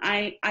went and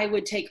I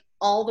would take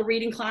all the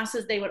reading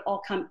classes. They would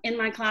all come in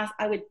my class.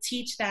 I would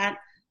teach that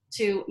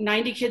to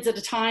 90 kids at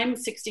a time,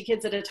 60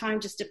 kids at a time,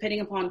 just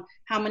depending upon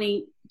how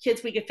many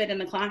kids we could fit in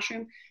the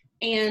classroom.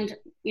 And,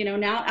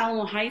 now at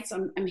Alamo Heights,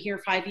 I'm here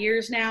 5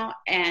 years now,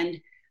 and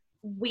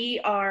we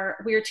are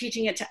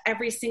teaching it to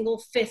every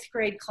single 5th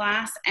grade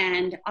class.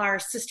 And our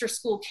sister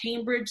school,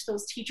 Cambridge,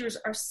 those teachers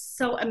are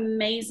so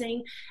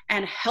amazing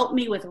and help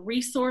me with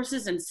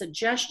resources and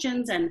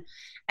suggestions. And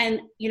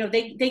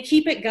they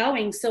keep it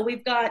going. So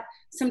we've got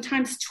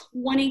sometimes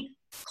 20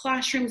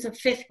 classrooms of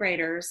 5th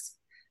graders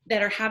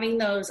that are having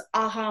those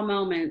aha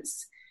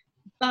moments.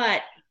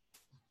 But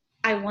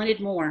I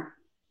wanted more.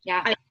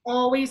 Yeah. I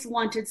always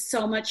wanted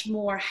so much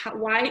more.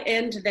 Why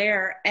end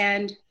there?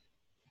 And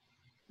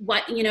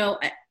what,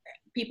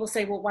 people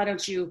say, well, why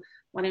don't you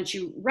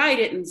write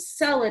it and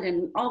sell it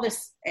and all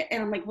this?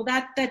 And I'm like, well,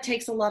 that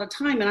takes a lot of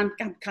time, and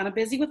I'm kind of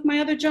busy with my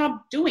other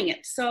job doing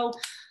it. So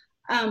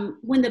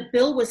when the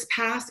bill was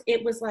passed,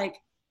 it was like,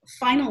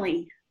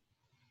 finally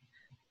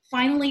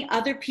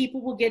other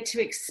people will get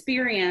to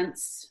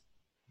experience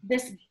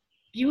this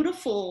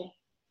beautiful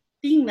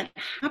thing that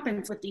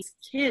happens with these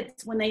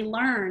kids when they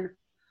learn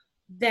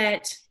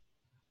that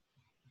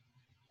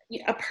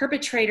a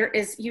perpetrator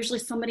is usually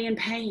somebody in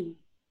pain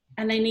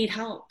and they need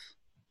help.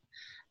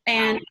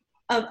 And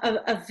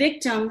a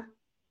victim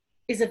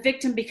is a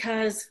victim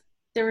because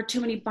there are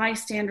too many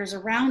bystanders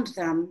around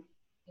them.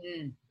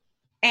 Mm.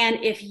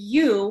 And if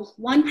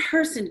one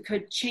person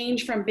could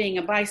change from being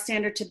a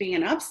bystander to being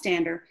an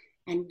upstander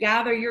and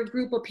gather your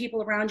group of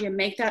people around you and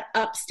make that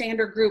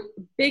upstander group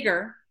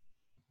bigger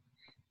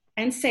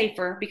and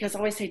safer, because I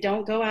always say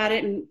don't go at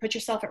it and put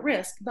yourself at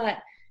risk, but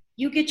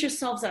you get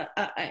yourselves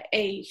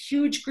a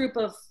huge group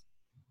of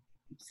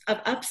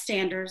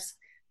upstanders,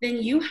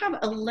 then you have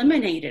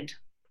eliminated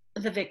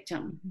the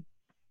victim.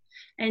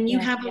 And you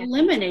have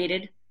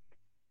eliminated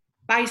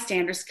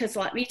bystanders, because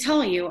let me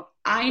tell you,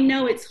 I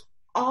know it's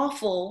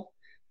awful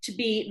to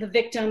be the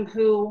victim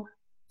who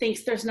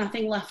thinks there's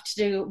nothing left to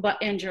do but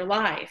end your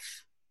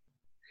life.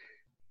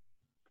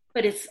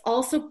 But it's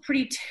also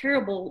pretty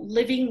terrible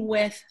living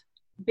with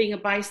being a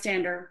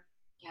bystander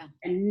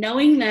and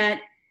knowing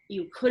that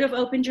you could have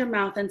opened your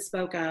mouth and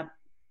spoke up,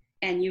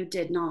 and you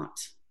did not.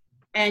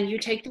 And you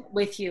take it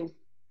with you.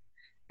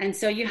 And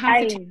so you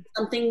have to take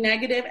something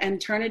negative and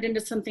turn it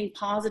into something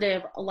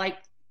positive, like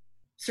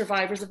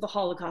survivors of the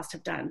Holocaust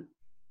have done.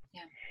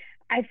 Yeah.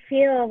 I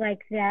feel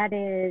like that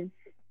is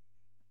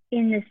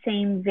in the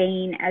same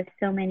vein as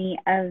so many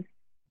of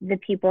the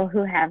people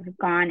who have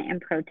gone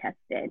and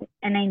protested.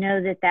 And I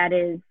know that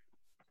is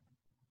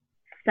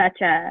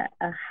such a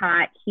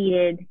hot,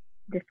 heated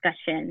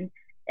discussion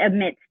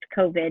amidst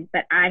COVID,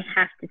 but I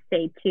have to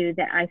say too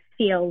that I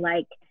feel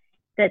like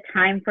the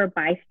time for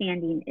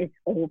bystanding is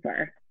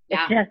over.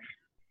 Yeah.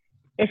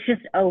 It's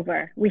just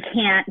over. We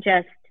can't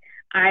just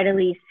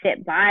idly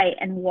sit by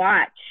and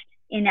watch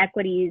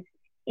inequities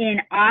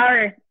in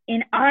our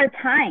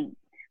time.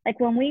 Like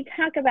when we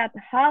talk about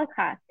the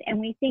Holocaust and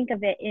we think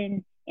of it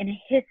in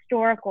a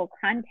historical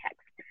context,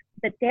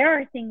 but there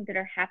are things that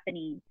are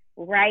happening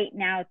right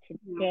now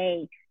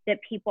today that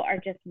people are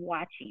just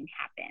watching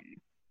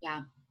happen.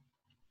 Yeah.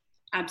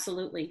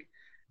 Absolutely.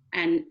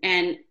 And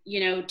to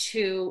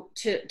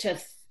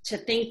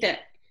think that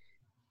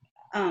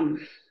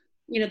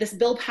this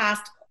bill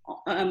passed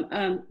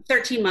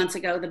 13 months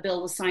ago. The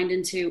bill was signed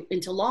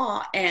into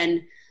law,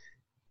 and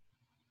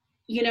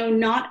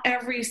not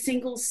every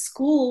single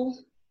school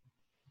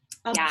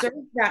observed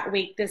that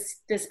week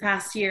this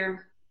past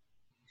year.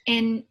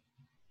 And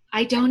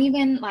I don't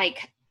even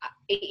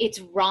it's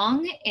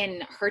wrong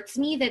and hurts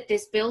me that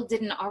this bill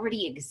didn't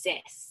already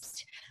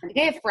exist. Like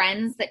I have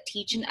friends that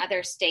teach in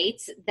other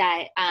states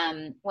that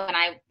when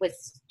I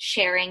was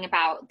sharing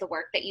about the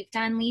work that you've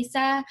done,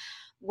 Lisa,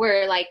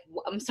 were like,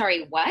 I'm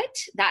sorry, what?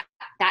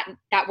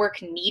 That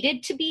work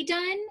needed to be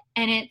done.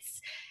 And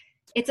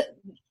it's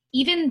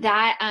even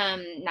that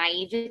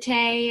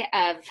naivete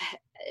of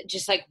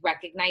just like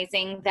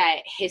recognizing that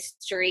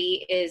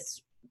history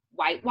is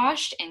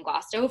whitewashed and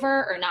glossed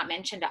over or not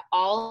mentioned at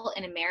all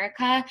in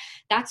America,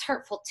 that's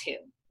hurtful too.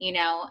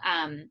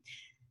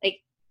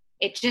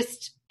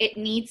 It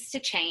needs to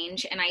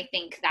change. And I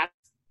think that's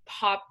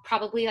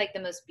probably like the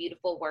most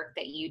beautiful work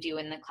that you do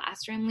in the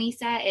classroom,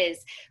 Lisa,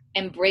 is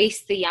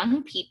embrace the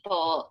young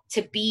people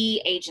to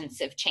be agents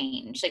of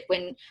change. Like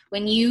when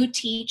you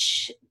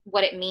teach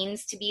what it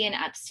means to be an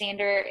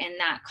upstander in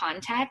that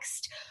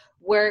context,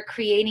 we're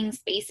creating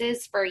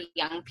spaces for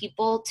young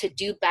people to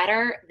do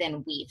better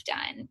than we've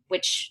done,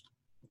 which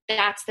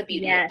that's the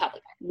beauty of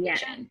public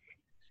education.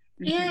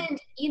 And,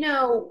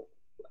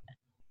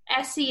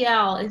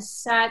 SEL is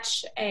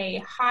such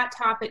a hot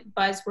topic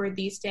buzzword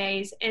these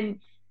days, and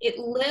it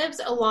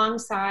lives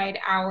alongside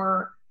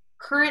our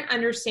current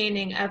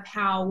understanding of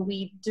how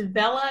we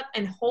develop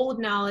and hold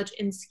knowledge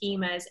in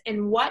schemas.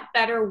 And what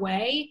better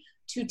way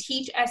to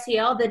teach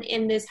SEL than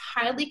in this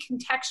highly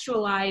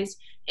contextualized,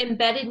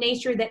 embedded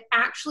nature that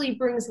actually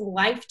brings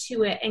life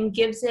to it and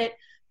gives it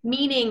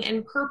meaning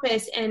and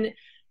purpose. And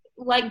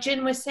like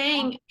Jen was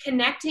saying,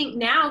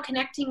 connecting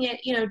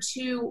it,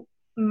 to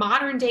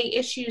modern day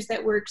issues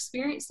that we're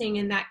experiencing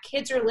and that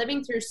kids are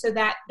living through, so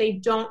that they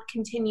don't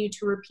continue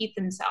to repeat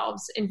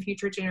themselves in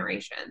future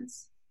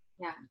generations.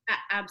 Yeah,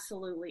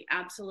 absolutely.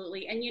 And,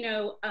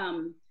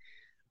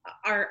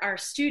 our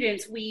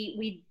students,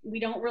 we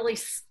don't really,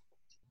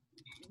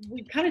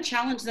 we kind of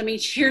challenge them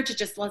each year to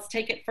just, let's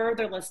take it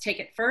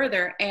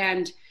further.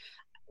 And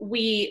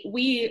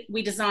we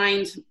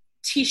designed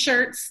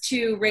T-shirts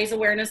to raise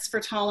awareness for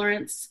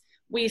tolerance.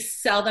 We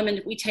sell them,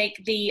 and we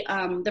take the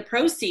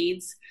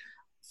proceeds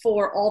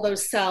for all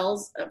those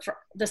sales, for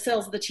the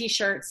sales of the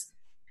T-shirts,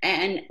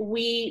 and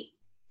we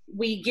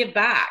give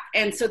back.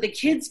 And so the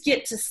kids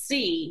get to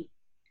see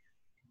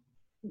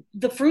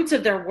the fruits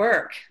of their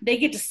work. They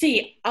get to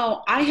see,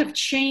 oh, I have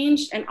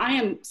changed, and I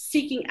am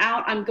seeking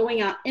out, I'm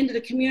going out into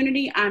the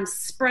community, I'm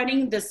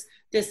spreading this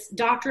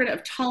doctrine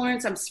of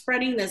tolerance, I'm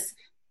spreading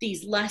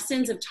these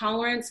lessons of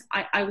tolerance.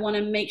 I want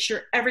to make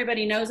sure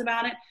everybody knows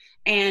about it.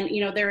 And,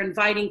 they're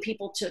inviting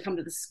people to come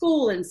to the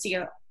school and see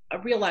a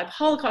real live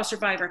Holocaust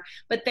survivor,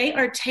 but they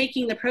are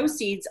taking the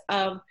proceeds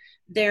of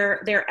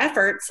their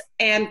efforts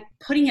and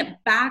putting it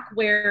back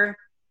where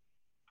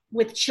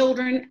with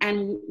children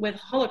and with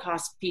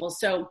Holocaust people.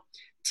 So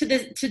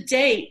to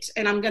date,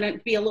 and I'm going to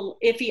be a little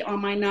iffy on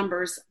my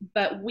numbers,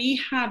 but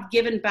we have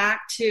given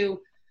back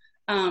to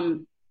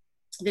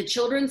the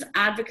Children's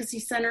Advocacy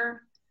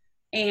Center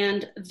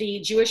and the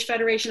Jewish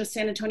Federation of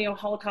San Antonio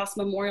Holocaust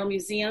Memorial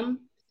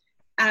Museum,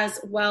 as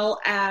well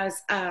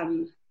as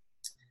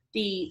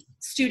the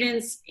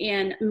students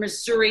in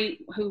Missouri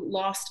who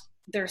lost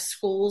their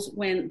schools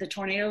when the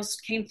tornadoes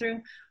came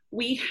through.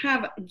 We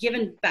have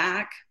given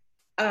back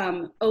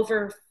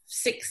over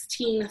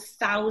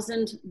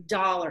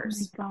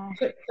 $16,000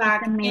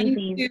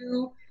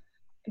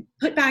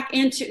 put back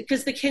into,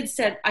 because the kids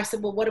said, I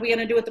said, well, what are we going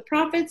to do with the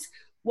profits?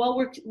 Well,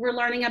 we're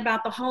learning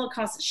about the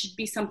Holocaust. It should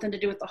be something to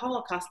do with the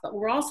Holocaust, but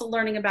we're also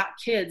learning about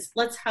kids.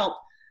 Let's help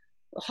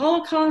the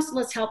Holocaust.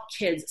 Let's help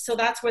kids. So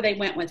that's where they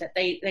went with it.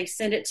 They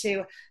sent it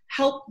to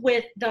help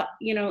with the,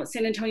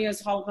 San Antonio's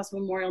Holocaust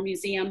Memorial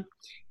Museum,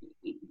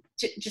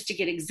 just to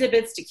get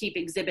exhibits, to keep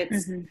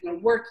exhibits,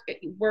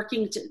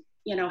 working to,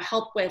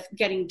 help with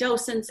getting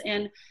docents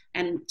in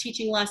and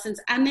teaching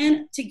lessons, and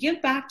then to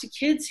give back to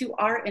kids who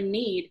are in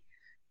need.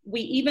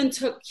 We even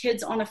took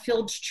kids on a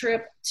field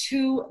trip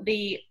to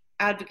the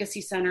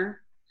Advocacy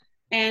Center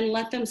and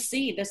let them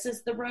see, this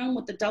is the room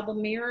with the double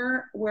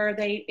mirror where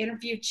they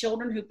interviewed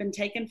children who've been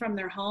taken from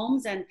their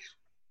homes. And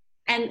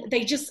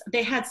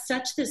they had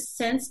such this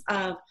sense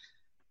of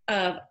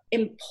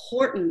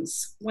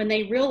importance when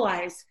they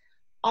realized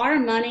our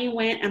money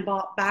went and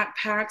bought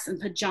backpacks and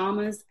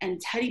pajamas and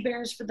teddy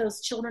bears for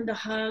those children to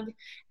hug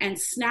and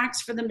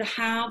snacks for them to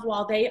have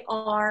while they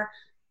are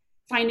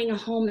finding a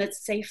home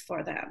that's safe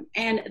for them.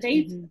 And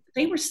they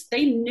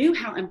knew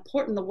how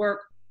important the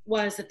work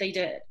was that they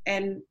did.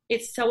 And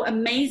it's so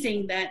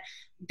amazing that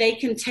they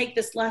can take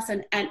this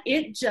lesson and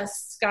it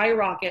just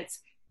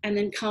skyrockets and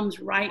then comes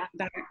right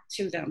back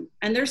to them.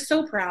 And they're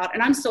so proud,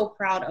 and I'm so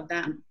proud of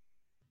them.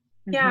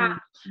 Yeah.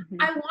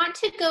 I want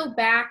to go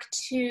back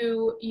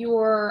to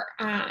your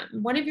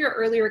one of your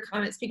earlier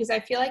comments, because I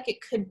feel like it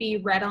could be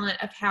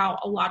redolent of how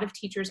a lot of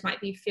teachers might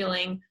be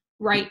feeling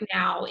right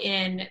now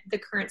in the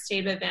current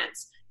state of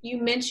events. You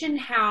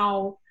mentioned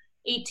how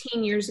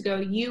 18 years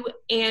ago, you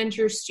and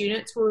your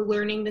students were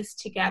learning this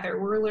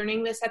together. We're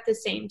learning this at the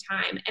same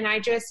time. And I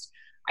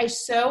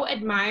so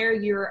admire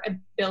your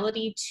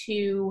ability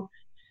to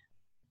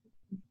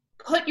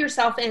put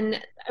yourself in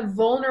a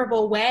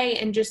vulnerable way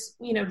and just,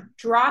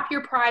 drop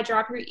your pride,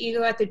 drop your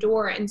ego at the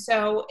door. And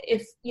so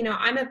if,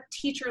 I'm a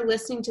teacher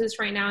listening to this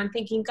right now and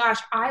thinking, gosh,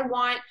 I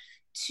want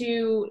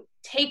to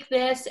take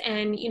this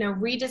and,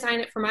 redesign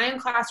it for my own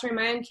classroom,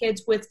 my own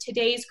kids with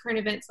today's current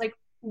events, like,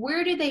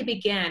 where do they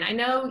begin? I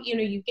know,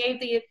 you gave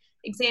the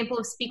example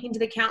of speaking to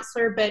the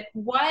counselor, but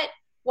what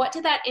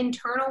did that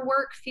internal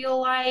work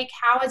feel like?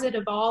 How has it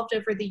evolved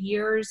over the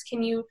years?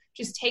 Can you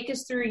just take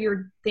us through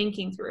your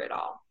thinking through it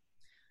all?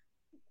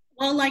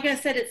 Well, like I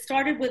said, it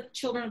started with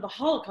children of the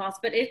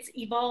Holocaust, but it's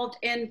evolved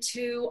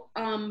into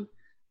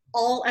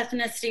all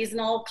ethnicities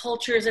and all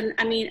cultures. And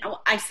I mean,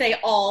 I say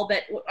all,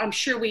 but I'm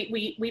sure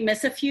we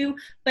miss a few.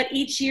 But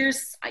each year,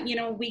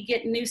 we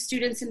get new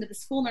students into the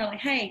school and they're like,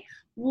 hey,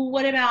 well,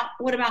 what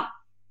about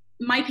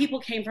my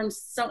people came from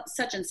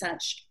such and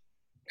such?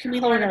 Can we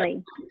learn about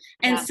them?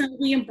 And so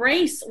I'm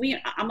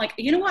like,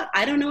 you know what?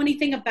 I don't know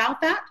anything about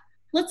that.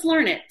 Let's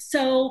learn it.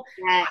 So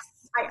yes.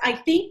 I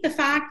think the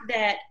fact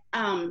that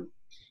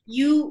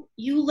you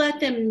let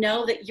them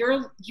know that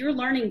you're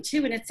learning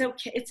too, and it's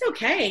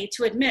okay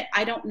to admit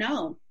I don't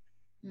know.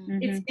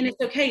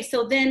 it's okay.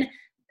 So then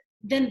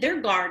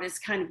their guard is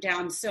kind of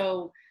down.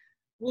 So,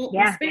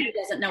 Miss Betty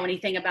doesn't know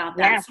anything about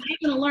that. So I'm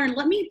going to learn.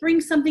 Let me bring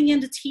something in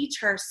to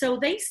teach her. So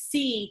they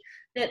see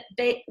that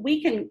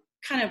we can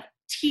kind of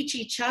teach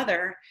each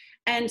other.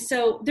 And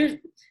so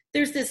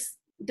there's this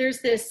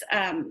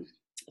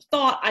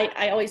thought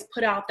I always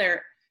put out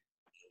there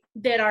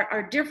that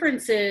our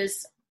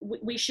differences,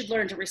 we should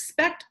learn to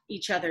respect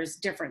each other's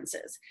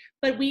differences.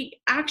 But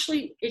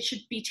it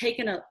should be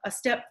taken a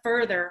step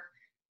further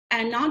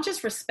and not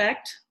just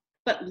respect,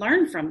 but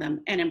learn from them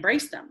and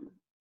embrace them.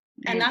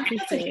 And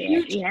that's a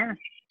huge,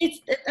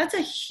 that's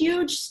a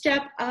huge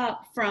step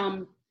up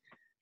from,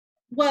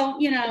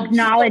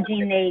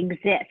 acknowledging they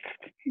exist.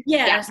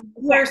 Yes.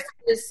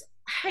 Versus,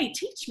 hey,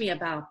 teach me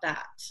about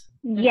that.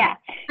 Yeah.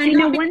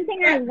 And one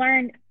thing I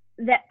learned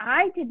that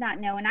I did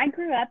not know, and I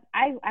grew up,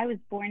 I was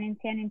born in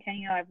San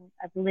Antonio.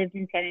 I've lived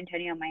in San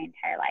Antonio my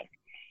entire life.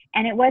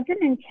 And it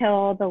wasn't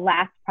until the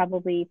last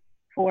probably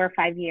 4 or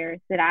 5 years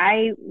that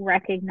I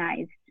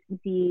recognized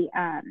the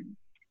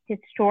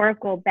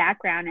historical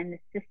background and the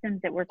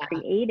systems that were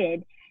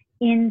created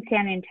in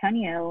San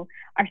Antonio.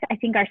 I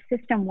think our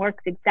system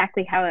works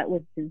exactly how it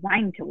was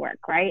designed to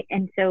work, right?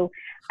 And so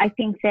I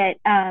think that,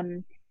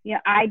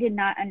 I did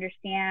not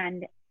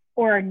understand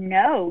or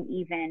know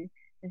even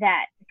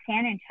that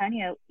San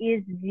Antonio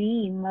is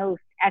the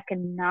most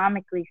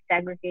economically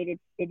segregated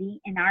city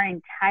in our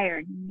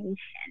entire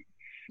nation.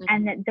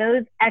 And that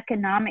those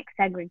economic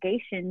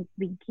segregations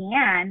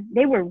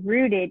they were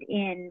rooted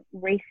in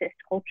racist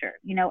culture,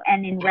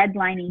 and in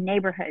redlining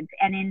neighborhoods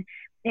and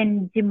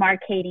in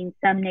demarcating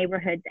some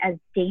neighborhoods as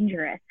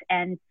dangerous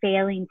and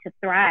failing to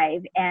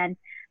thrive. And,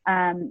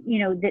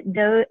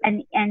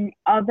 and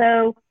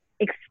although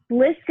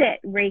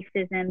explicit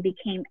racism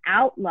became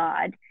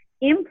outlawed,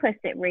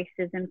 implicit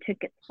racism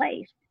took its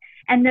place.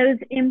 And those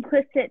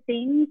implicit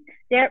things,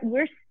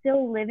 we're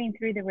still living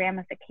through the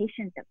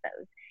ramifications of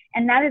those.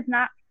 And that is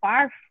not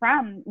far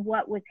from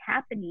what was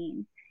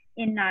happening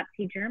in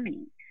Nazi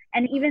Germany.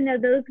 And even though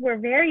those were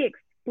very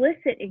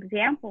explicit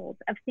examples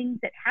of things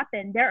that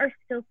happened, there are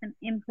still some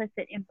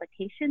implicit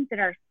implications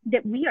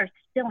that we are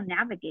still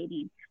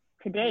navigating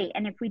today.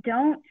 And if we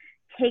don't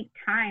take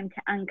time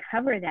to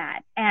uncover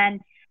that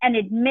and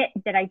admit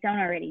that I don't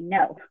already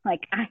know,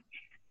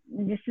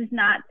 this is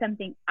not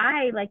something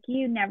like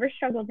you, never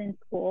struggled in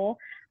school.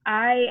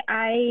 I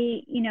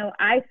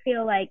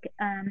feel like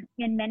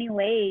in many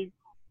ways,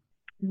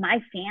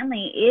 my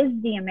family is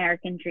the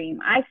American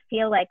dream. I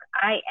feel like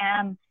I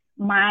am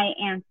my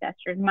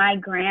ancestors, my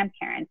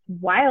grandparents'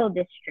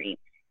 wildest dream.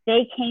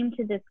 They came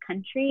to this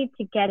country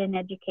to get an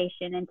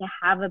education and to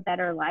have a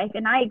better life,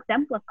 and I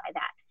exemplify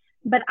that.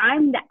 But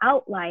I'm the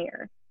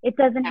outlier. It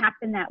doesn't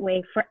happen that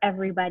way for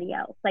everybody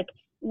else. Like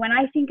when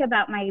I think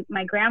about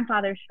my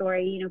grandfather's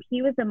story,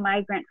 he was a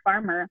migrant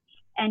farmer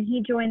and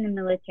he joined the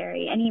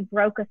military and he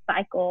broke a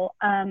cycle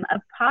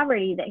of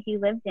poverty that he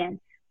lived in.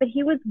 But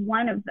he was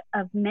one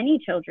of many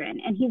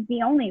children, and he's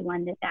the only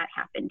one that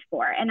happened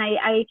for. And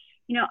I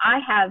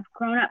have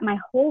grown up my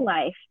whole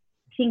life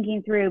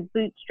thinking through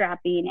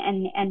bootstrapping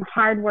and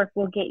hard work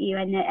will get you,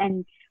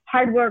 and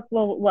hard work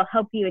will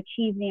help you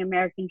achieve the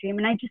American dream.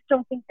 And I just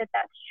don't think that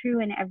that's true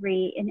in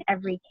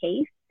every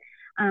case.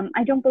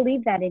 I don't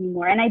believe that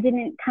anymore. And I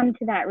didn't come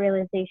to that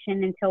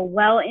realization until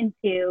well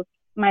into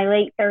my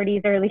late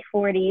 30s, early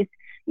 40s,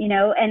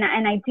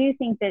 and I do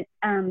think that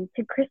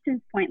to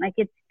Kristen's point, like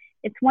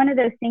it's one of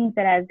those things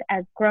that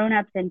as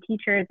grown-ups and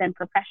teachers and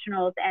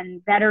professionals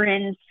and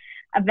veteran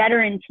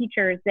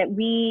teachers that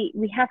we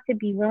have to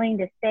be willing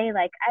to say,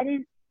 like,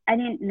 I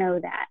didn't know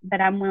that, but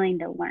I'm willing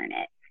to learn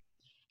it.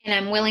 And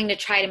I'm willing to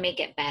try to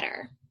make it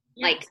better.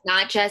 Yes. Like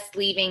not just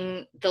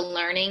leaving the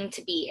learning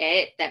to be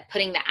it, that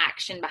putting the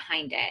action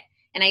behind it.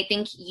 And I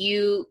think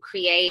you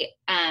create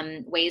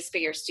ways for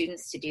your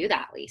students to do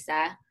that,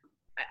 Lisa.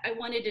 I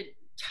wanted to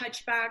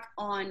touch back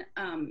on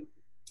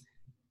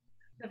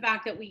the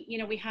fact that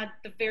we had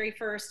the very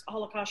first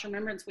Holocaust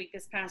Remembrance Week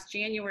this past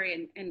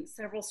January, and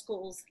several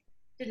schools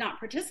did not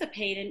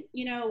participate. And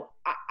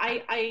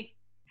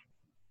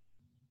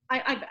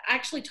I've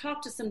actually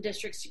talked to some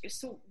districts.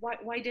 So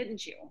why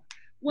didn't you?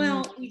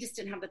 Well, we just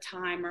didn't have the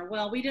time, or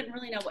well, we didn't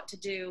really know what to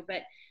do.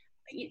 But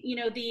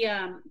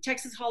the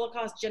Texas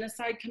Holocaust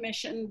Genocide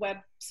Commission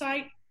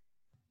website,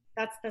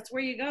 that's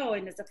where you go,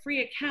 and it's a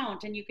free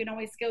account, and you can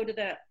always go to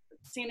the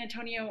San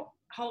Antonio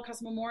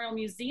Holocaust Memorial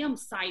Museum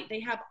site. They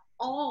have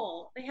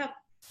all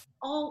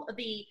of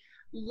the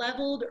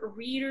leveled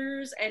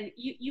readers, and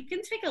you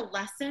can take a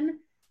lesson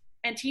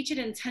and teach it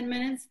in 10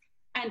 minutes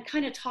and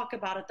kind of talk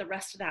about it the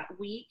rest of that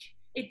week.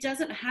 It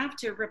doesn't have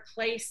to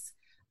replace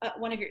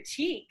one of your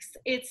TEKS.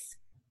 It's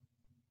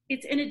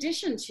in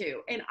addition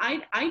to, and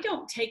I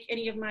don't take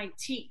any of my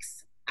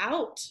TEKS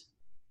out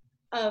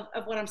of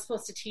what I'm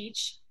supposed to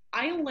teach.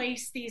 I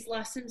lace these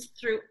lessons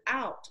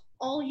throughout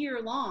all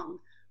year long.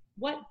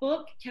 What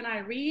book can I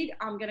read?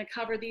 I'm going to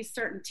cover these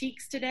certain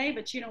TEKS today,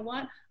 but you know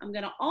what? I'm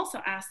going to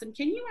also ask them,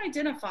 can you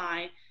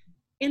identify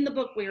in the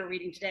book we were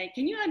reading today,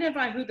 can you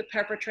identify who the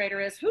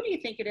perpetrator is? Who do you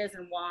think it is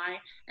and why?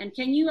 And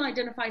can you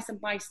identify some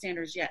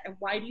bystanders yet? And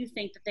why do you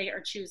think that they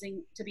are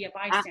choosing to be a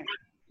bystander?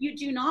 You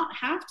do not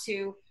have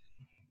to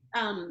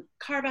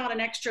carve out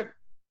an extra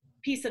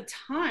piece of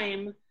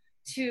time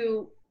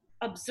to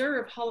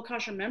observe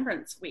Holocaust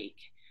Remembrance Week.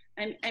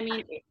 And I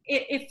mean,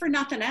 if for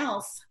nothing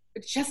else,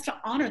 it's just to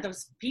honor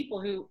those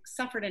people who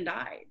suffered and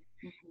died.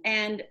 Mm-hmm.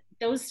 And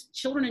those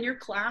children in your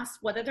class,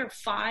 whether they're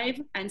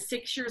 5 and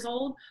 6 years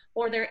old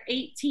or they're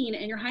 18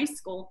 in your high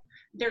school,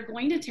 they're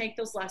going to take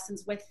those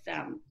lessons with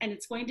them, and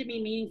it's going to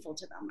be meaningful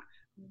to them.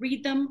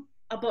 Read them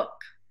a book,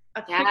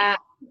 a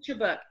picture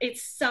book.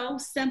 It's so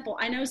simple.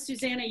 I know,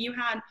 Susanna, you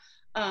had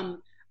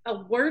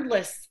a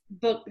wordless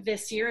book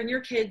this year, and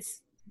your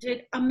kids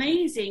did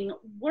amazing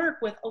work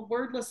with a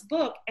wordless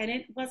book, and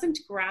it wasn't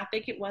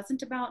graphic. It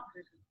wasn't about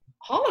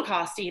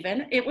Holocaust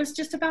even. It was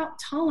just about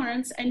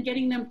tolerance and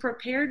getting them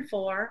prepared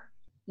for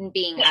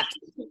being up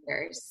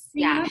speakers.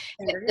 Yeah.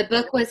 The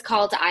book was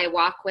called I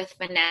Walk with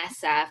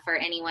Vanessa for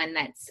anyone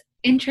that's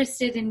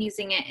interested in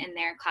using it in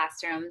their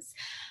classrooms.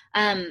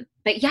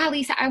 But yeah,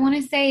 Lisa, I want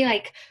to say,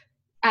 like,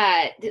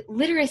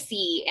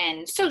 literacy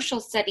and social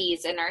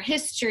studies and our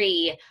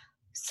history,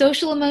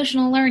 social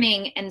emotional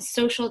learning and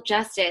social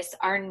justice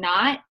are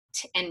not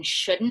and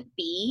shouldn't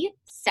be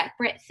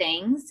separate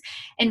things.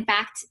 In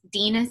fact,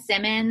 Dina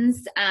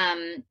Simmons,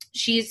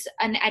 she's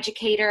an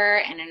educator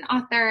and an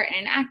author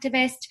and an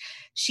activist.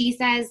 She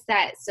says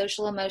that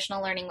social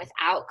emotional learning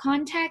without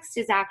context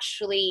is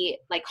actually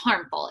like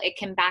harmful. It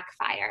can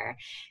backfire.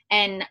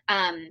 And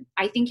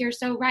I think you're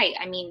so right.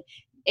 I mean,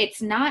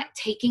 it's not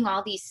taking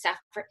all these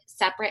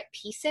separate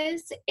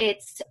pieces.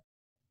 It's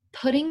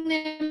putting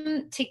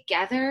them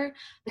together,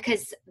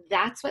 because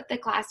that's what the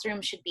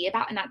classroom should be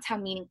about, and that's how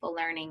meaningful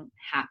learning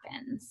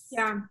happens.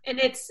 Yeah, and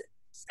it's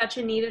such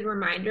a needed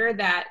reminder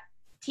that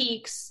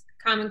TEKS,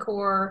 Common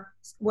Core,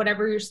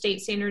 whatever your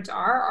state standards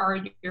are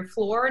your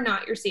floor,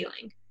 not your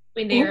ceiling. I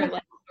mean, they are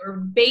like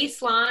your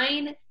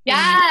baseline.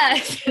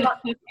 Yes. I love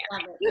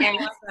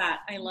that.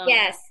 I love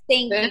yes,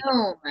 thank Boom.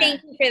 you.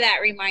 Thank you for that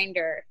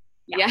reminder.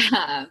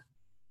 Yeah.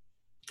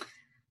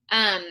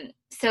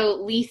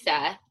 So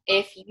Lisa,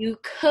 if you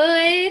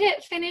could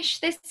finish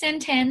this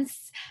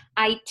sentence,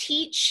 I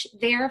teach,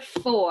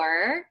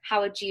 therefore,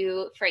 how would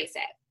you phrase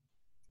it?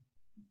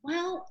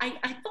 Well,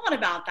 I thought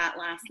about that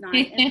last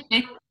night.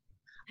 And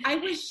I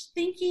was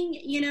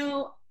thinking,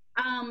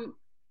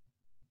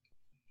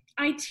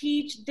 I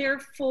teach,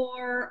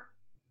 therefore,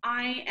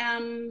 I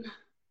am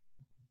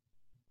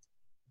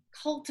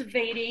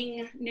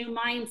cultivating new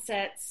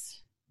mindsets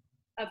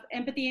of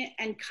empathy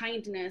and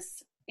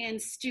kindness in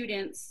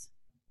students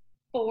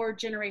for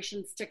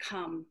generations to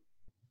come.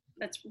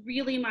 That's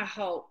really my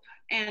hope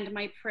and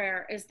my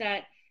prayer, is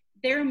that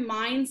their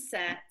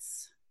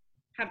mindsets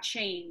have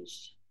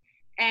changed.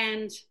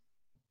 And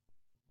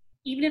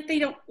even if they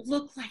don't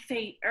look like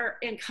they are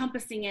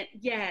encompassing it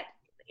yet,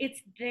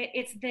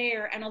 it's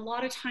there. And a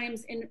lot of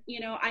times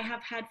I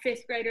have had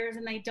 5th graders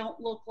and they don't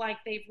look like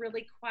they've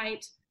really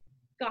quite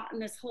gotten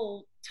this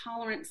whole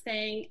tolerance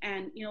thing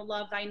and,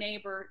 love thy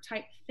neighbor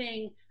type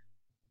thing.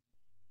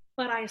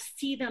 But I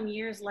see them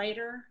years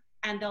later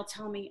and they'll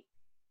tell me,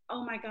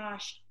 oh my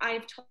gosh,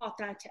 I've taught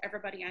that to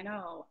everybody I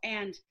know.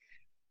 And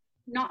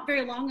not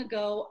very long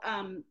ago,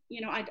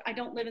 I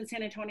don't live in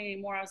San Antonio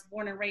anymore. I was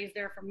born and raised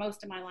there for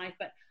most of my life,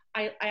 but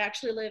I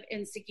actually live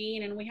in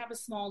Seguin, and we have a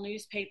small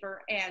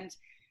newspaper, and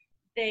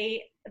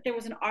there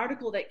was an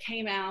article that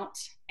came out,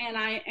 and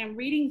I am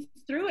reading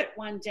through it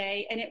one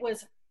day, and it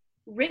was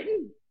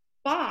written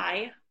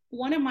by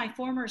one of my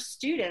former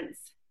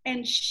students,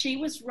 and she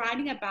was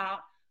writing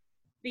about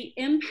the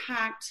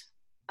impact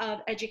of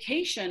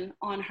education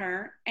on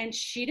her. And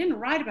she didn't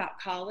write about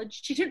college.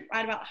 She didn't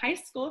write about high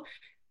school.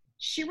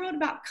 She wrote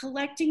about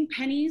collecting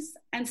pennies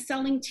and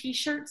selling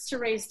t-shirts to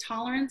raise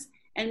tolerance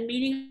and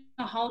meeting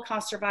a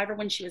Holocaust survivor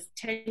when she was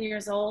 10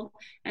 years old,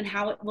 and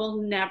how it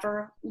will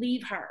never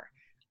leave her.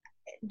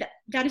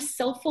 That is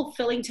so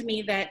fulfilling to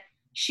me, that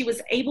she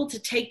was able to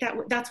take that.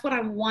 That's what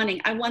I'm wanting.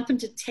 I want them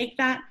to take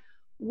that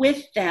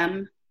with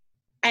them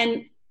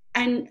and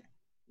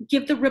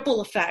give the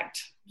ripple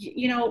effect.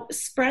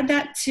 Spread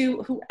that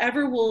to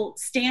whoever will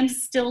stand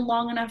still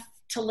long enough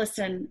to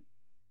listen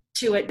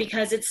to it,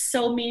 because it's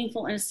so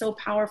meaningful and it's so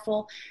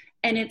powerful,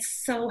 and it's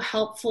so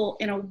helpful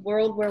in a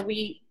world where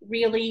we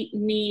really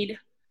need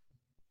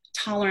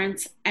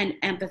tolerance and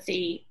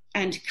empathy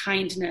and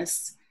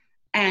kindness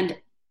and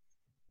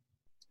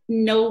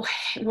no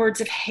words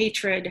of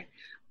hatred.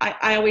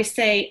 I always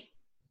say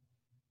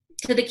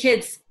to the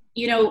kids,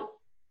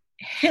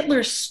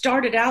 Hitler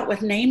started out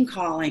with name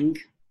calling.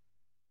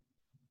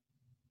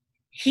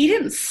 He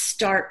didn't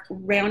start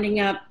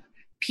rounding up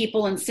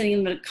people and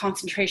sending them to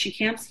concentration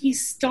camps. He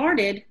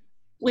started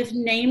with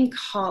name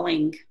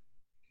calling.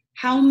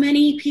 How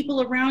many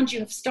people around you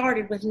have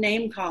started with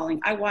name calling?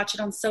 I watch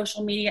it on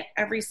social media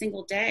every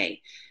single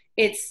day.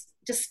 It's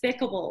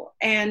despicable.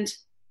 And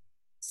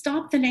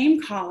stop the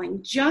name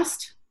calling.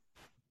 Just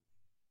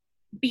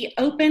be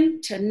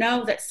open to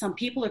know that some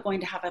people are going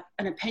to have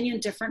an opinion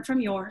different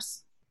from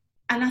yours.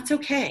 and that's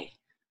okay.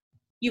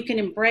 You can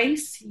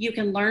embrace, you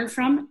can learn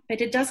from,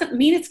 but it doesn't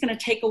mean it's going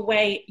to take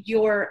away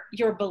your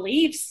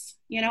beliefs.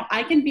 You know,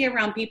 I can be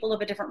around people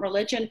of a different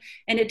religion,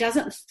 and it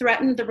doesn't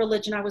threaten the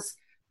religion I was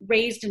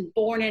raised and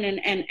born in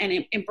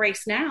and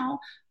embrace now.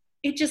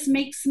 It just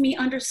makes me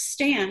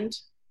understand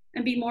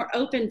and be more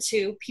open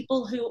to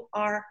people who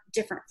are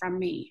different from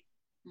me.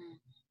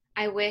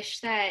 I wish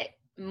that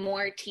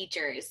more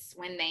teachers,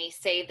 when they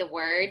say the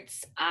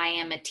words, I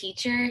am a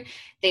teacher,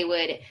 they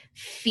would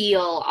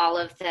feel all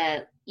of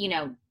the, you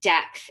know,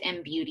 depth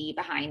and beauty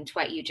behind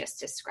what you just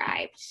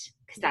described.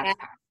 Because that's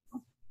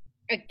powerful.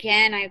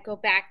 Again, I go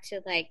back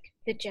to like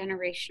the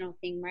generational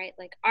thing, right?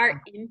 Like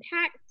our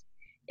impact,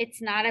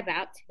 it's not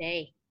about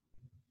today.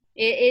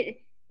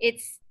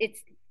 It's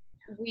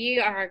we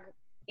are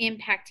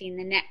impacting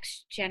the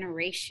next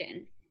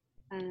generation.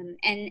 And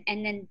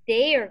then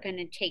they are going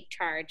to take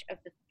charge of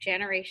the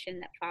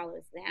generation that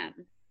follows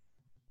them.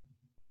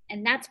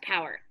 And that's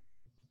power.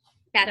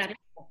 That's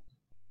power.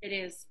 It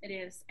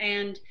is.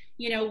 And,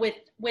 you know,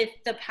 with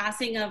the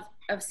passing of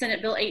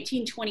Senate Bill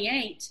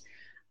 1828,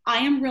 I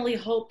am really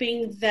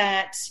hoping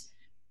that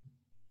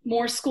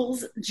more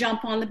schools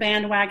jump on the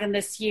bandwagon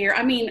this year.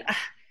 I mean,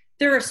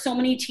 there are so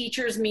many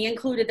teachers, me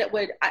included, that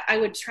I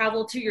would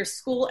travel to your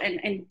school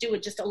and do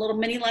just a little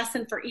mini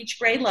lesson for each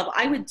grade level.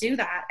 I would do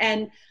that.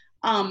 And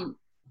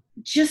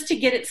just to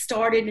get it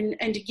started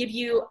and to give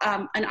you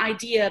an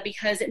idea,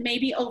 because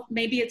maybe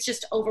it's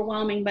just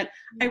overwhelming, but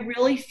I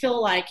really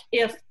feel like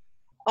if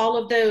all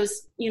of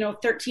those, you know,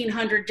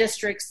 1,300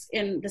 districts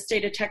in the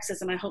state of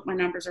Texas, and I hope my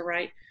numbers are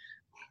right,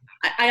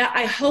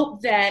 I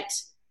hope that,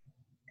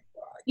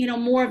 you know,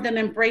 more of them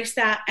embrace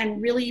that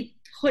and really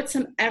put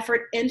some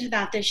effort into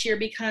that this year,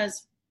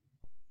 because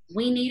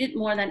we need it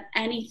more than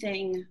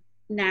anything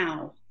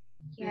now.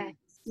 Yes.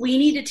 We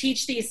need to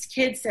teach these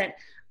kids that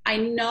I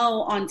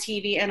know on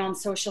TV and on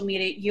social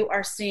media, you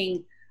are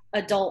seeing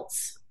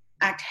adults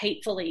act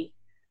hatefully,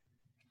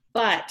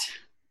 but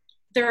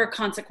there are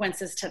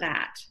consequences to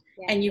that.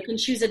 Yes. And you can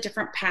choose a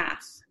different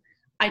path.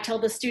 I tell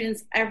the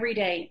students every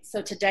day,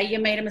 so today you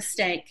made a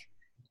mistake.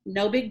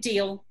 No big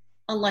deal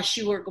unless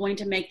you are going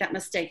to make that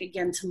mistake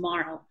again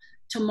tomorrow.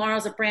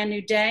 Tomorrow's a brand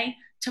new day.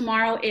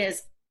 Tomorrow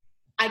is,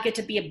 I get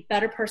to be a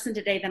better person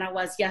today than I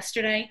was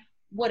yesterday.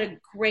 What a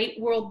great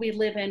world we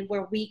live in,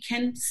 where we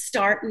can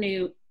start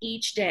new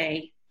each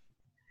day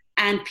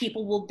and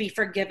people will be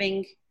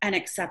forgiving and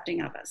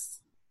accepting of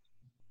us.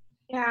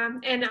 Yeah,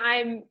 and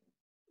I'm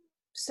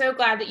so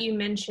glad that you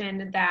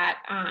mentioned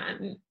that,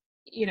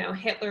 you know,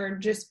 Hitler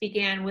just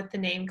began with the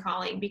name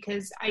calling,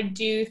 because I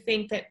do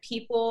think that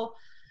people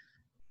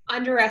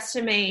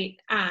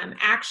underestimate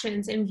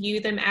actions and view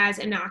them as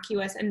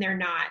innocuous, and they're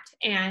not.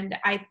 And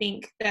I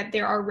think that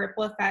there are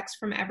ripple effects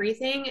from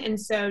everything. And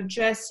so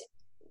just,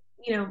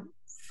 you know,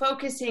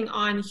 focusing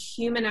on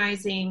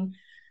humanizing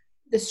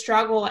the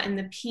struggle and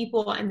the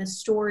people and the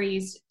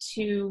stories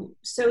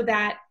so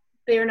that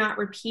they're not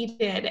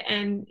repeated.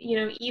 And, you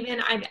know,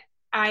 even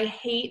I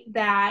hate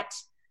that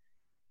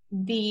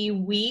the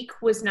week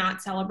was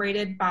not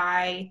celebrated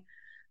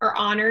or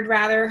honored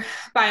rather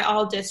by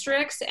all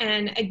districts.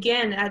 And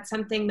again, that's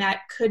something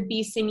that could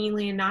be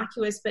seemingly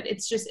innocuous, but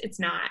it's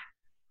not.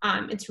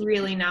 It's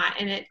really not.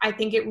 And I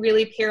think it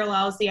really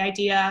parallels the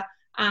idea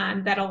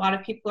that a lot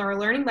of people are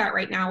learning about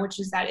right now, which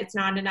is that it's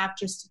not enough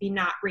just to be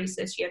not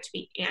racist. You have to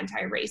be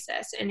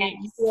anti-racist. And yes.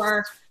 You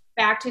are,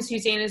 back to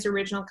Susanna's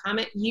original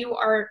comment, you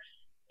are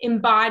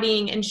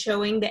embodying and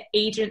showing the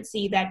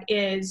agency that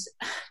is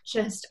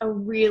just a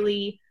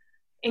really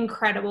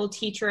incredible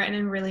teacher and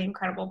a really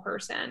incredible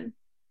person.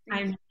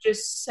 I'm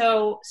just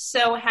so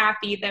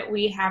happy that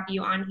we have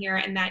you on here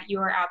and that you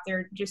are out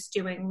there just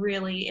doing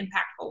really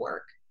impactful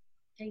work.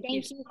 Thank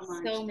you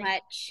so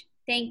much.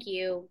 Thank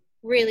you.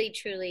 Really,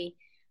 truly.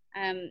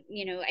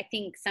 You know, I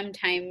think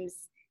sometimes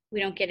we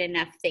don't get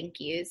enough thank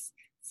yous.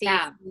 So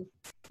yeah.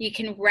 You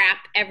can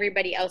wrap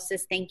everybody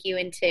else's thank you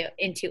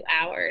into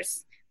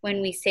ours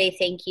when we say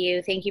thank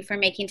you for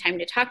making time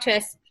to talk to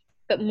us.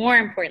 But more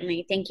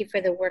importantly, thank you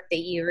for the work that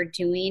you're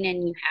doing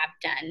and you have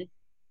done.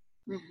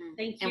 Mm-hmm.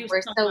 Thank you. And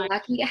we're so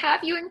lucky to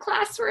have you in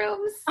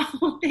classrooms.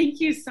 Oh, thank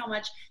you so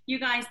much. You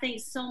guys,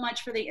 thanks so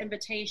much for the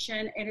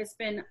invitation. It's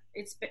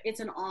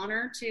an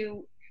honor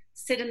to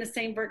sit in the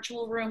same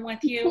virtual room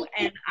with you.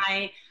 And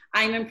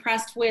I'm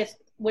impressed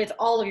with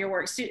all of your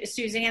work.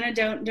 Susanna,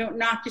 don't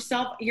knock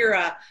yourself. You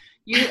are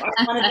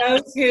one of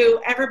those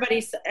who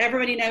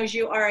everybody knows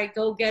you are a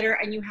go-getter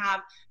and you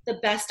have the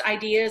best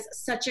ideas,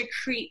 such a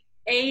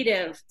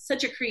creative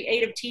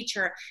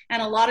teacher.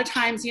 And a lot of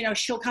times, you know,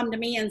 she'll come to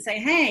me and say,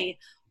 hey,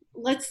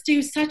 let's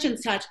do such and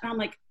such. And I'm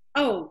like,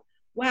 oh,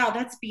 wow,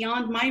 that's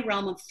beyond my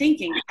realm of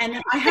thinking. And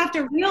then I have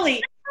to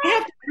really,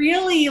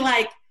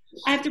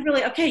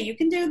 okay, you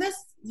can do this.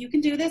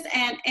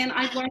 And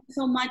I've learned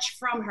so much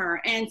from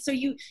her. And so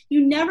you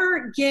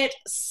never get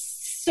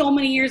so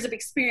many years of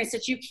experience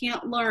that you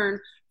can't learn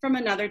from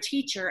another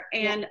teacher.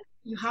 And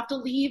you have to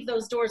leave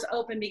those doors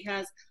open,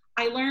 because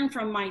I learn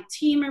from my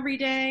team every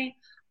day.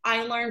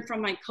 I learn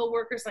from my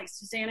coworkers like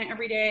Susanna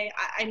every day.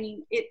 I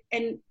mean,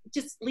 and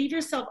just leave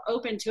yourself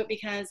open to it,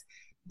 because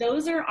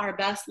those are our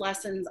best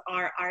lessons,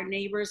 are our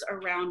neighbors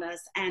around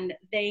us. And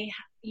they,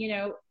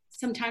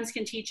 sometimes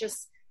can teach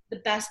us the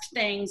best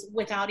things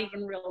without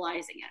even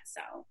realizing it.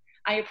 So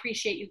I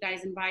appreciate you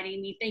guys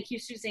inviting me. Thank you,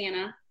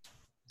 Susanna.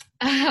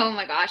 Oh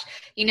my gosh.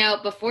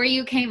 Before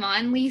you came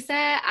on, Lisa,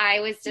 I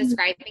was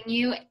describing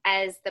you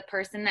as the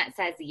person that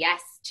says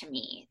yes to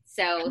me.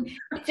 So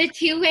it's a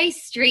two-way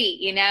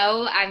street,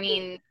 I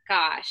mean,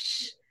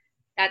 gosh,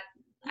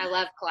 I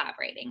love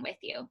collaborating with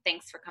you.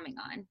 Thanks for coming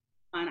on.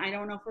 I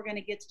don't know if we're going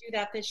to get to do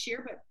that this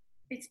year, but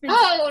it's been.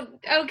 Oh,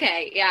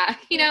 okay. Yeah.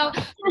 We are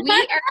going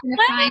to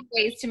find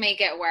ways to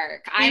make it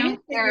work. I don't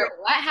care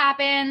what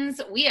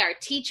happens. We are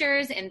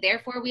teachers, and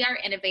therefore we are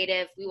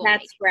innovative. We will.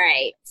 That's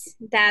right.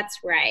 That's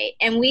right.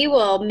 And we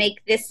will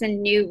make this a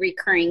new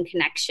recurring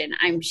connection,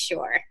 I'm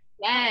sure.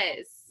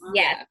 Yes.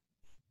 Yes.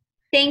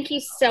 Thank you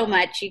so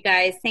much, you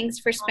guys. Thanks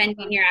for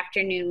spending your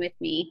afternoon with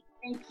me.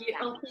 Thank you.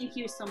 Oh, thank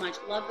you so much.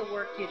 Love the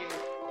work you do.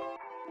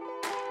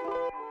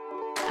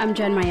 I'm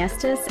Jen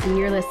Maestas, and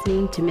you're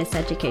listening to Miss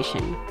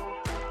Education.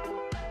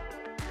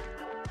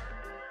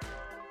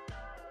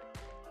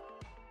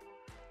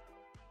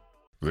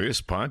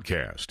 This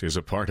podcast is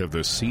a part of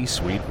the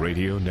C-Suite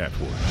Radio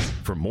Network.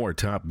 For more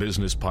top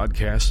business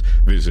podcasts,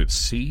 visit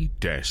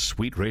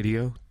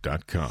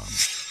c-suiteradio.com.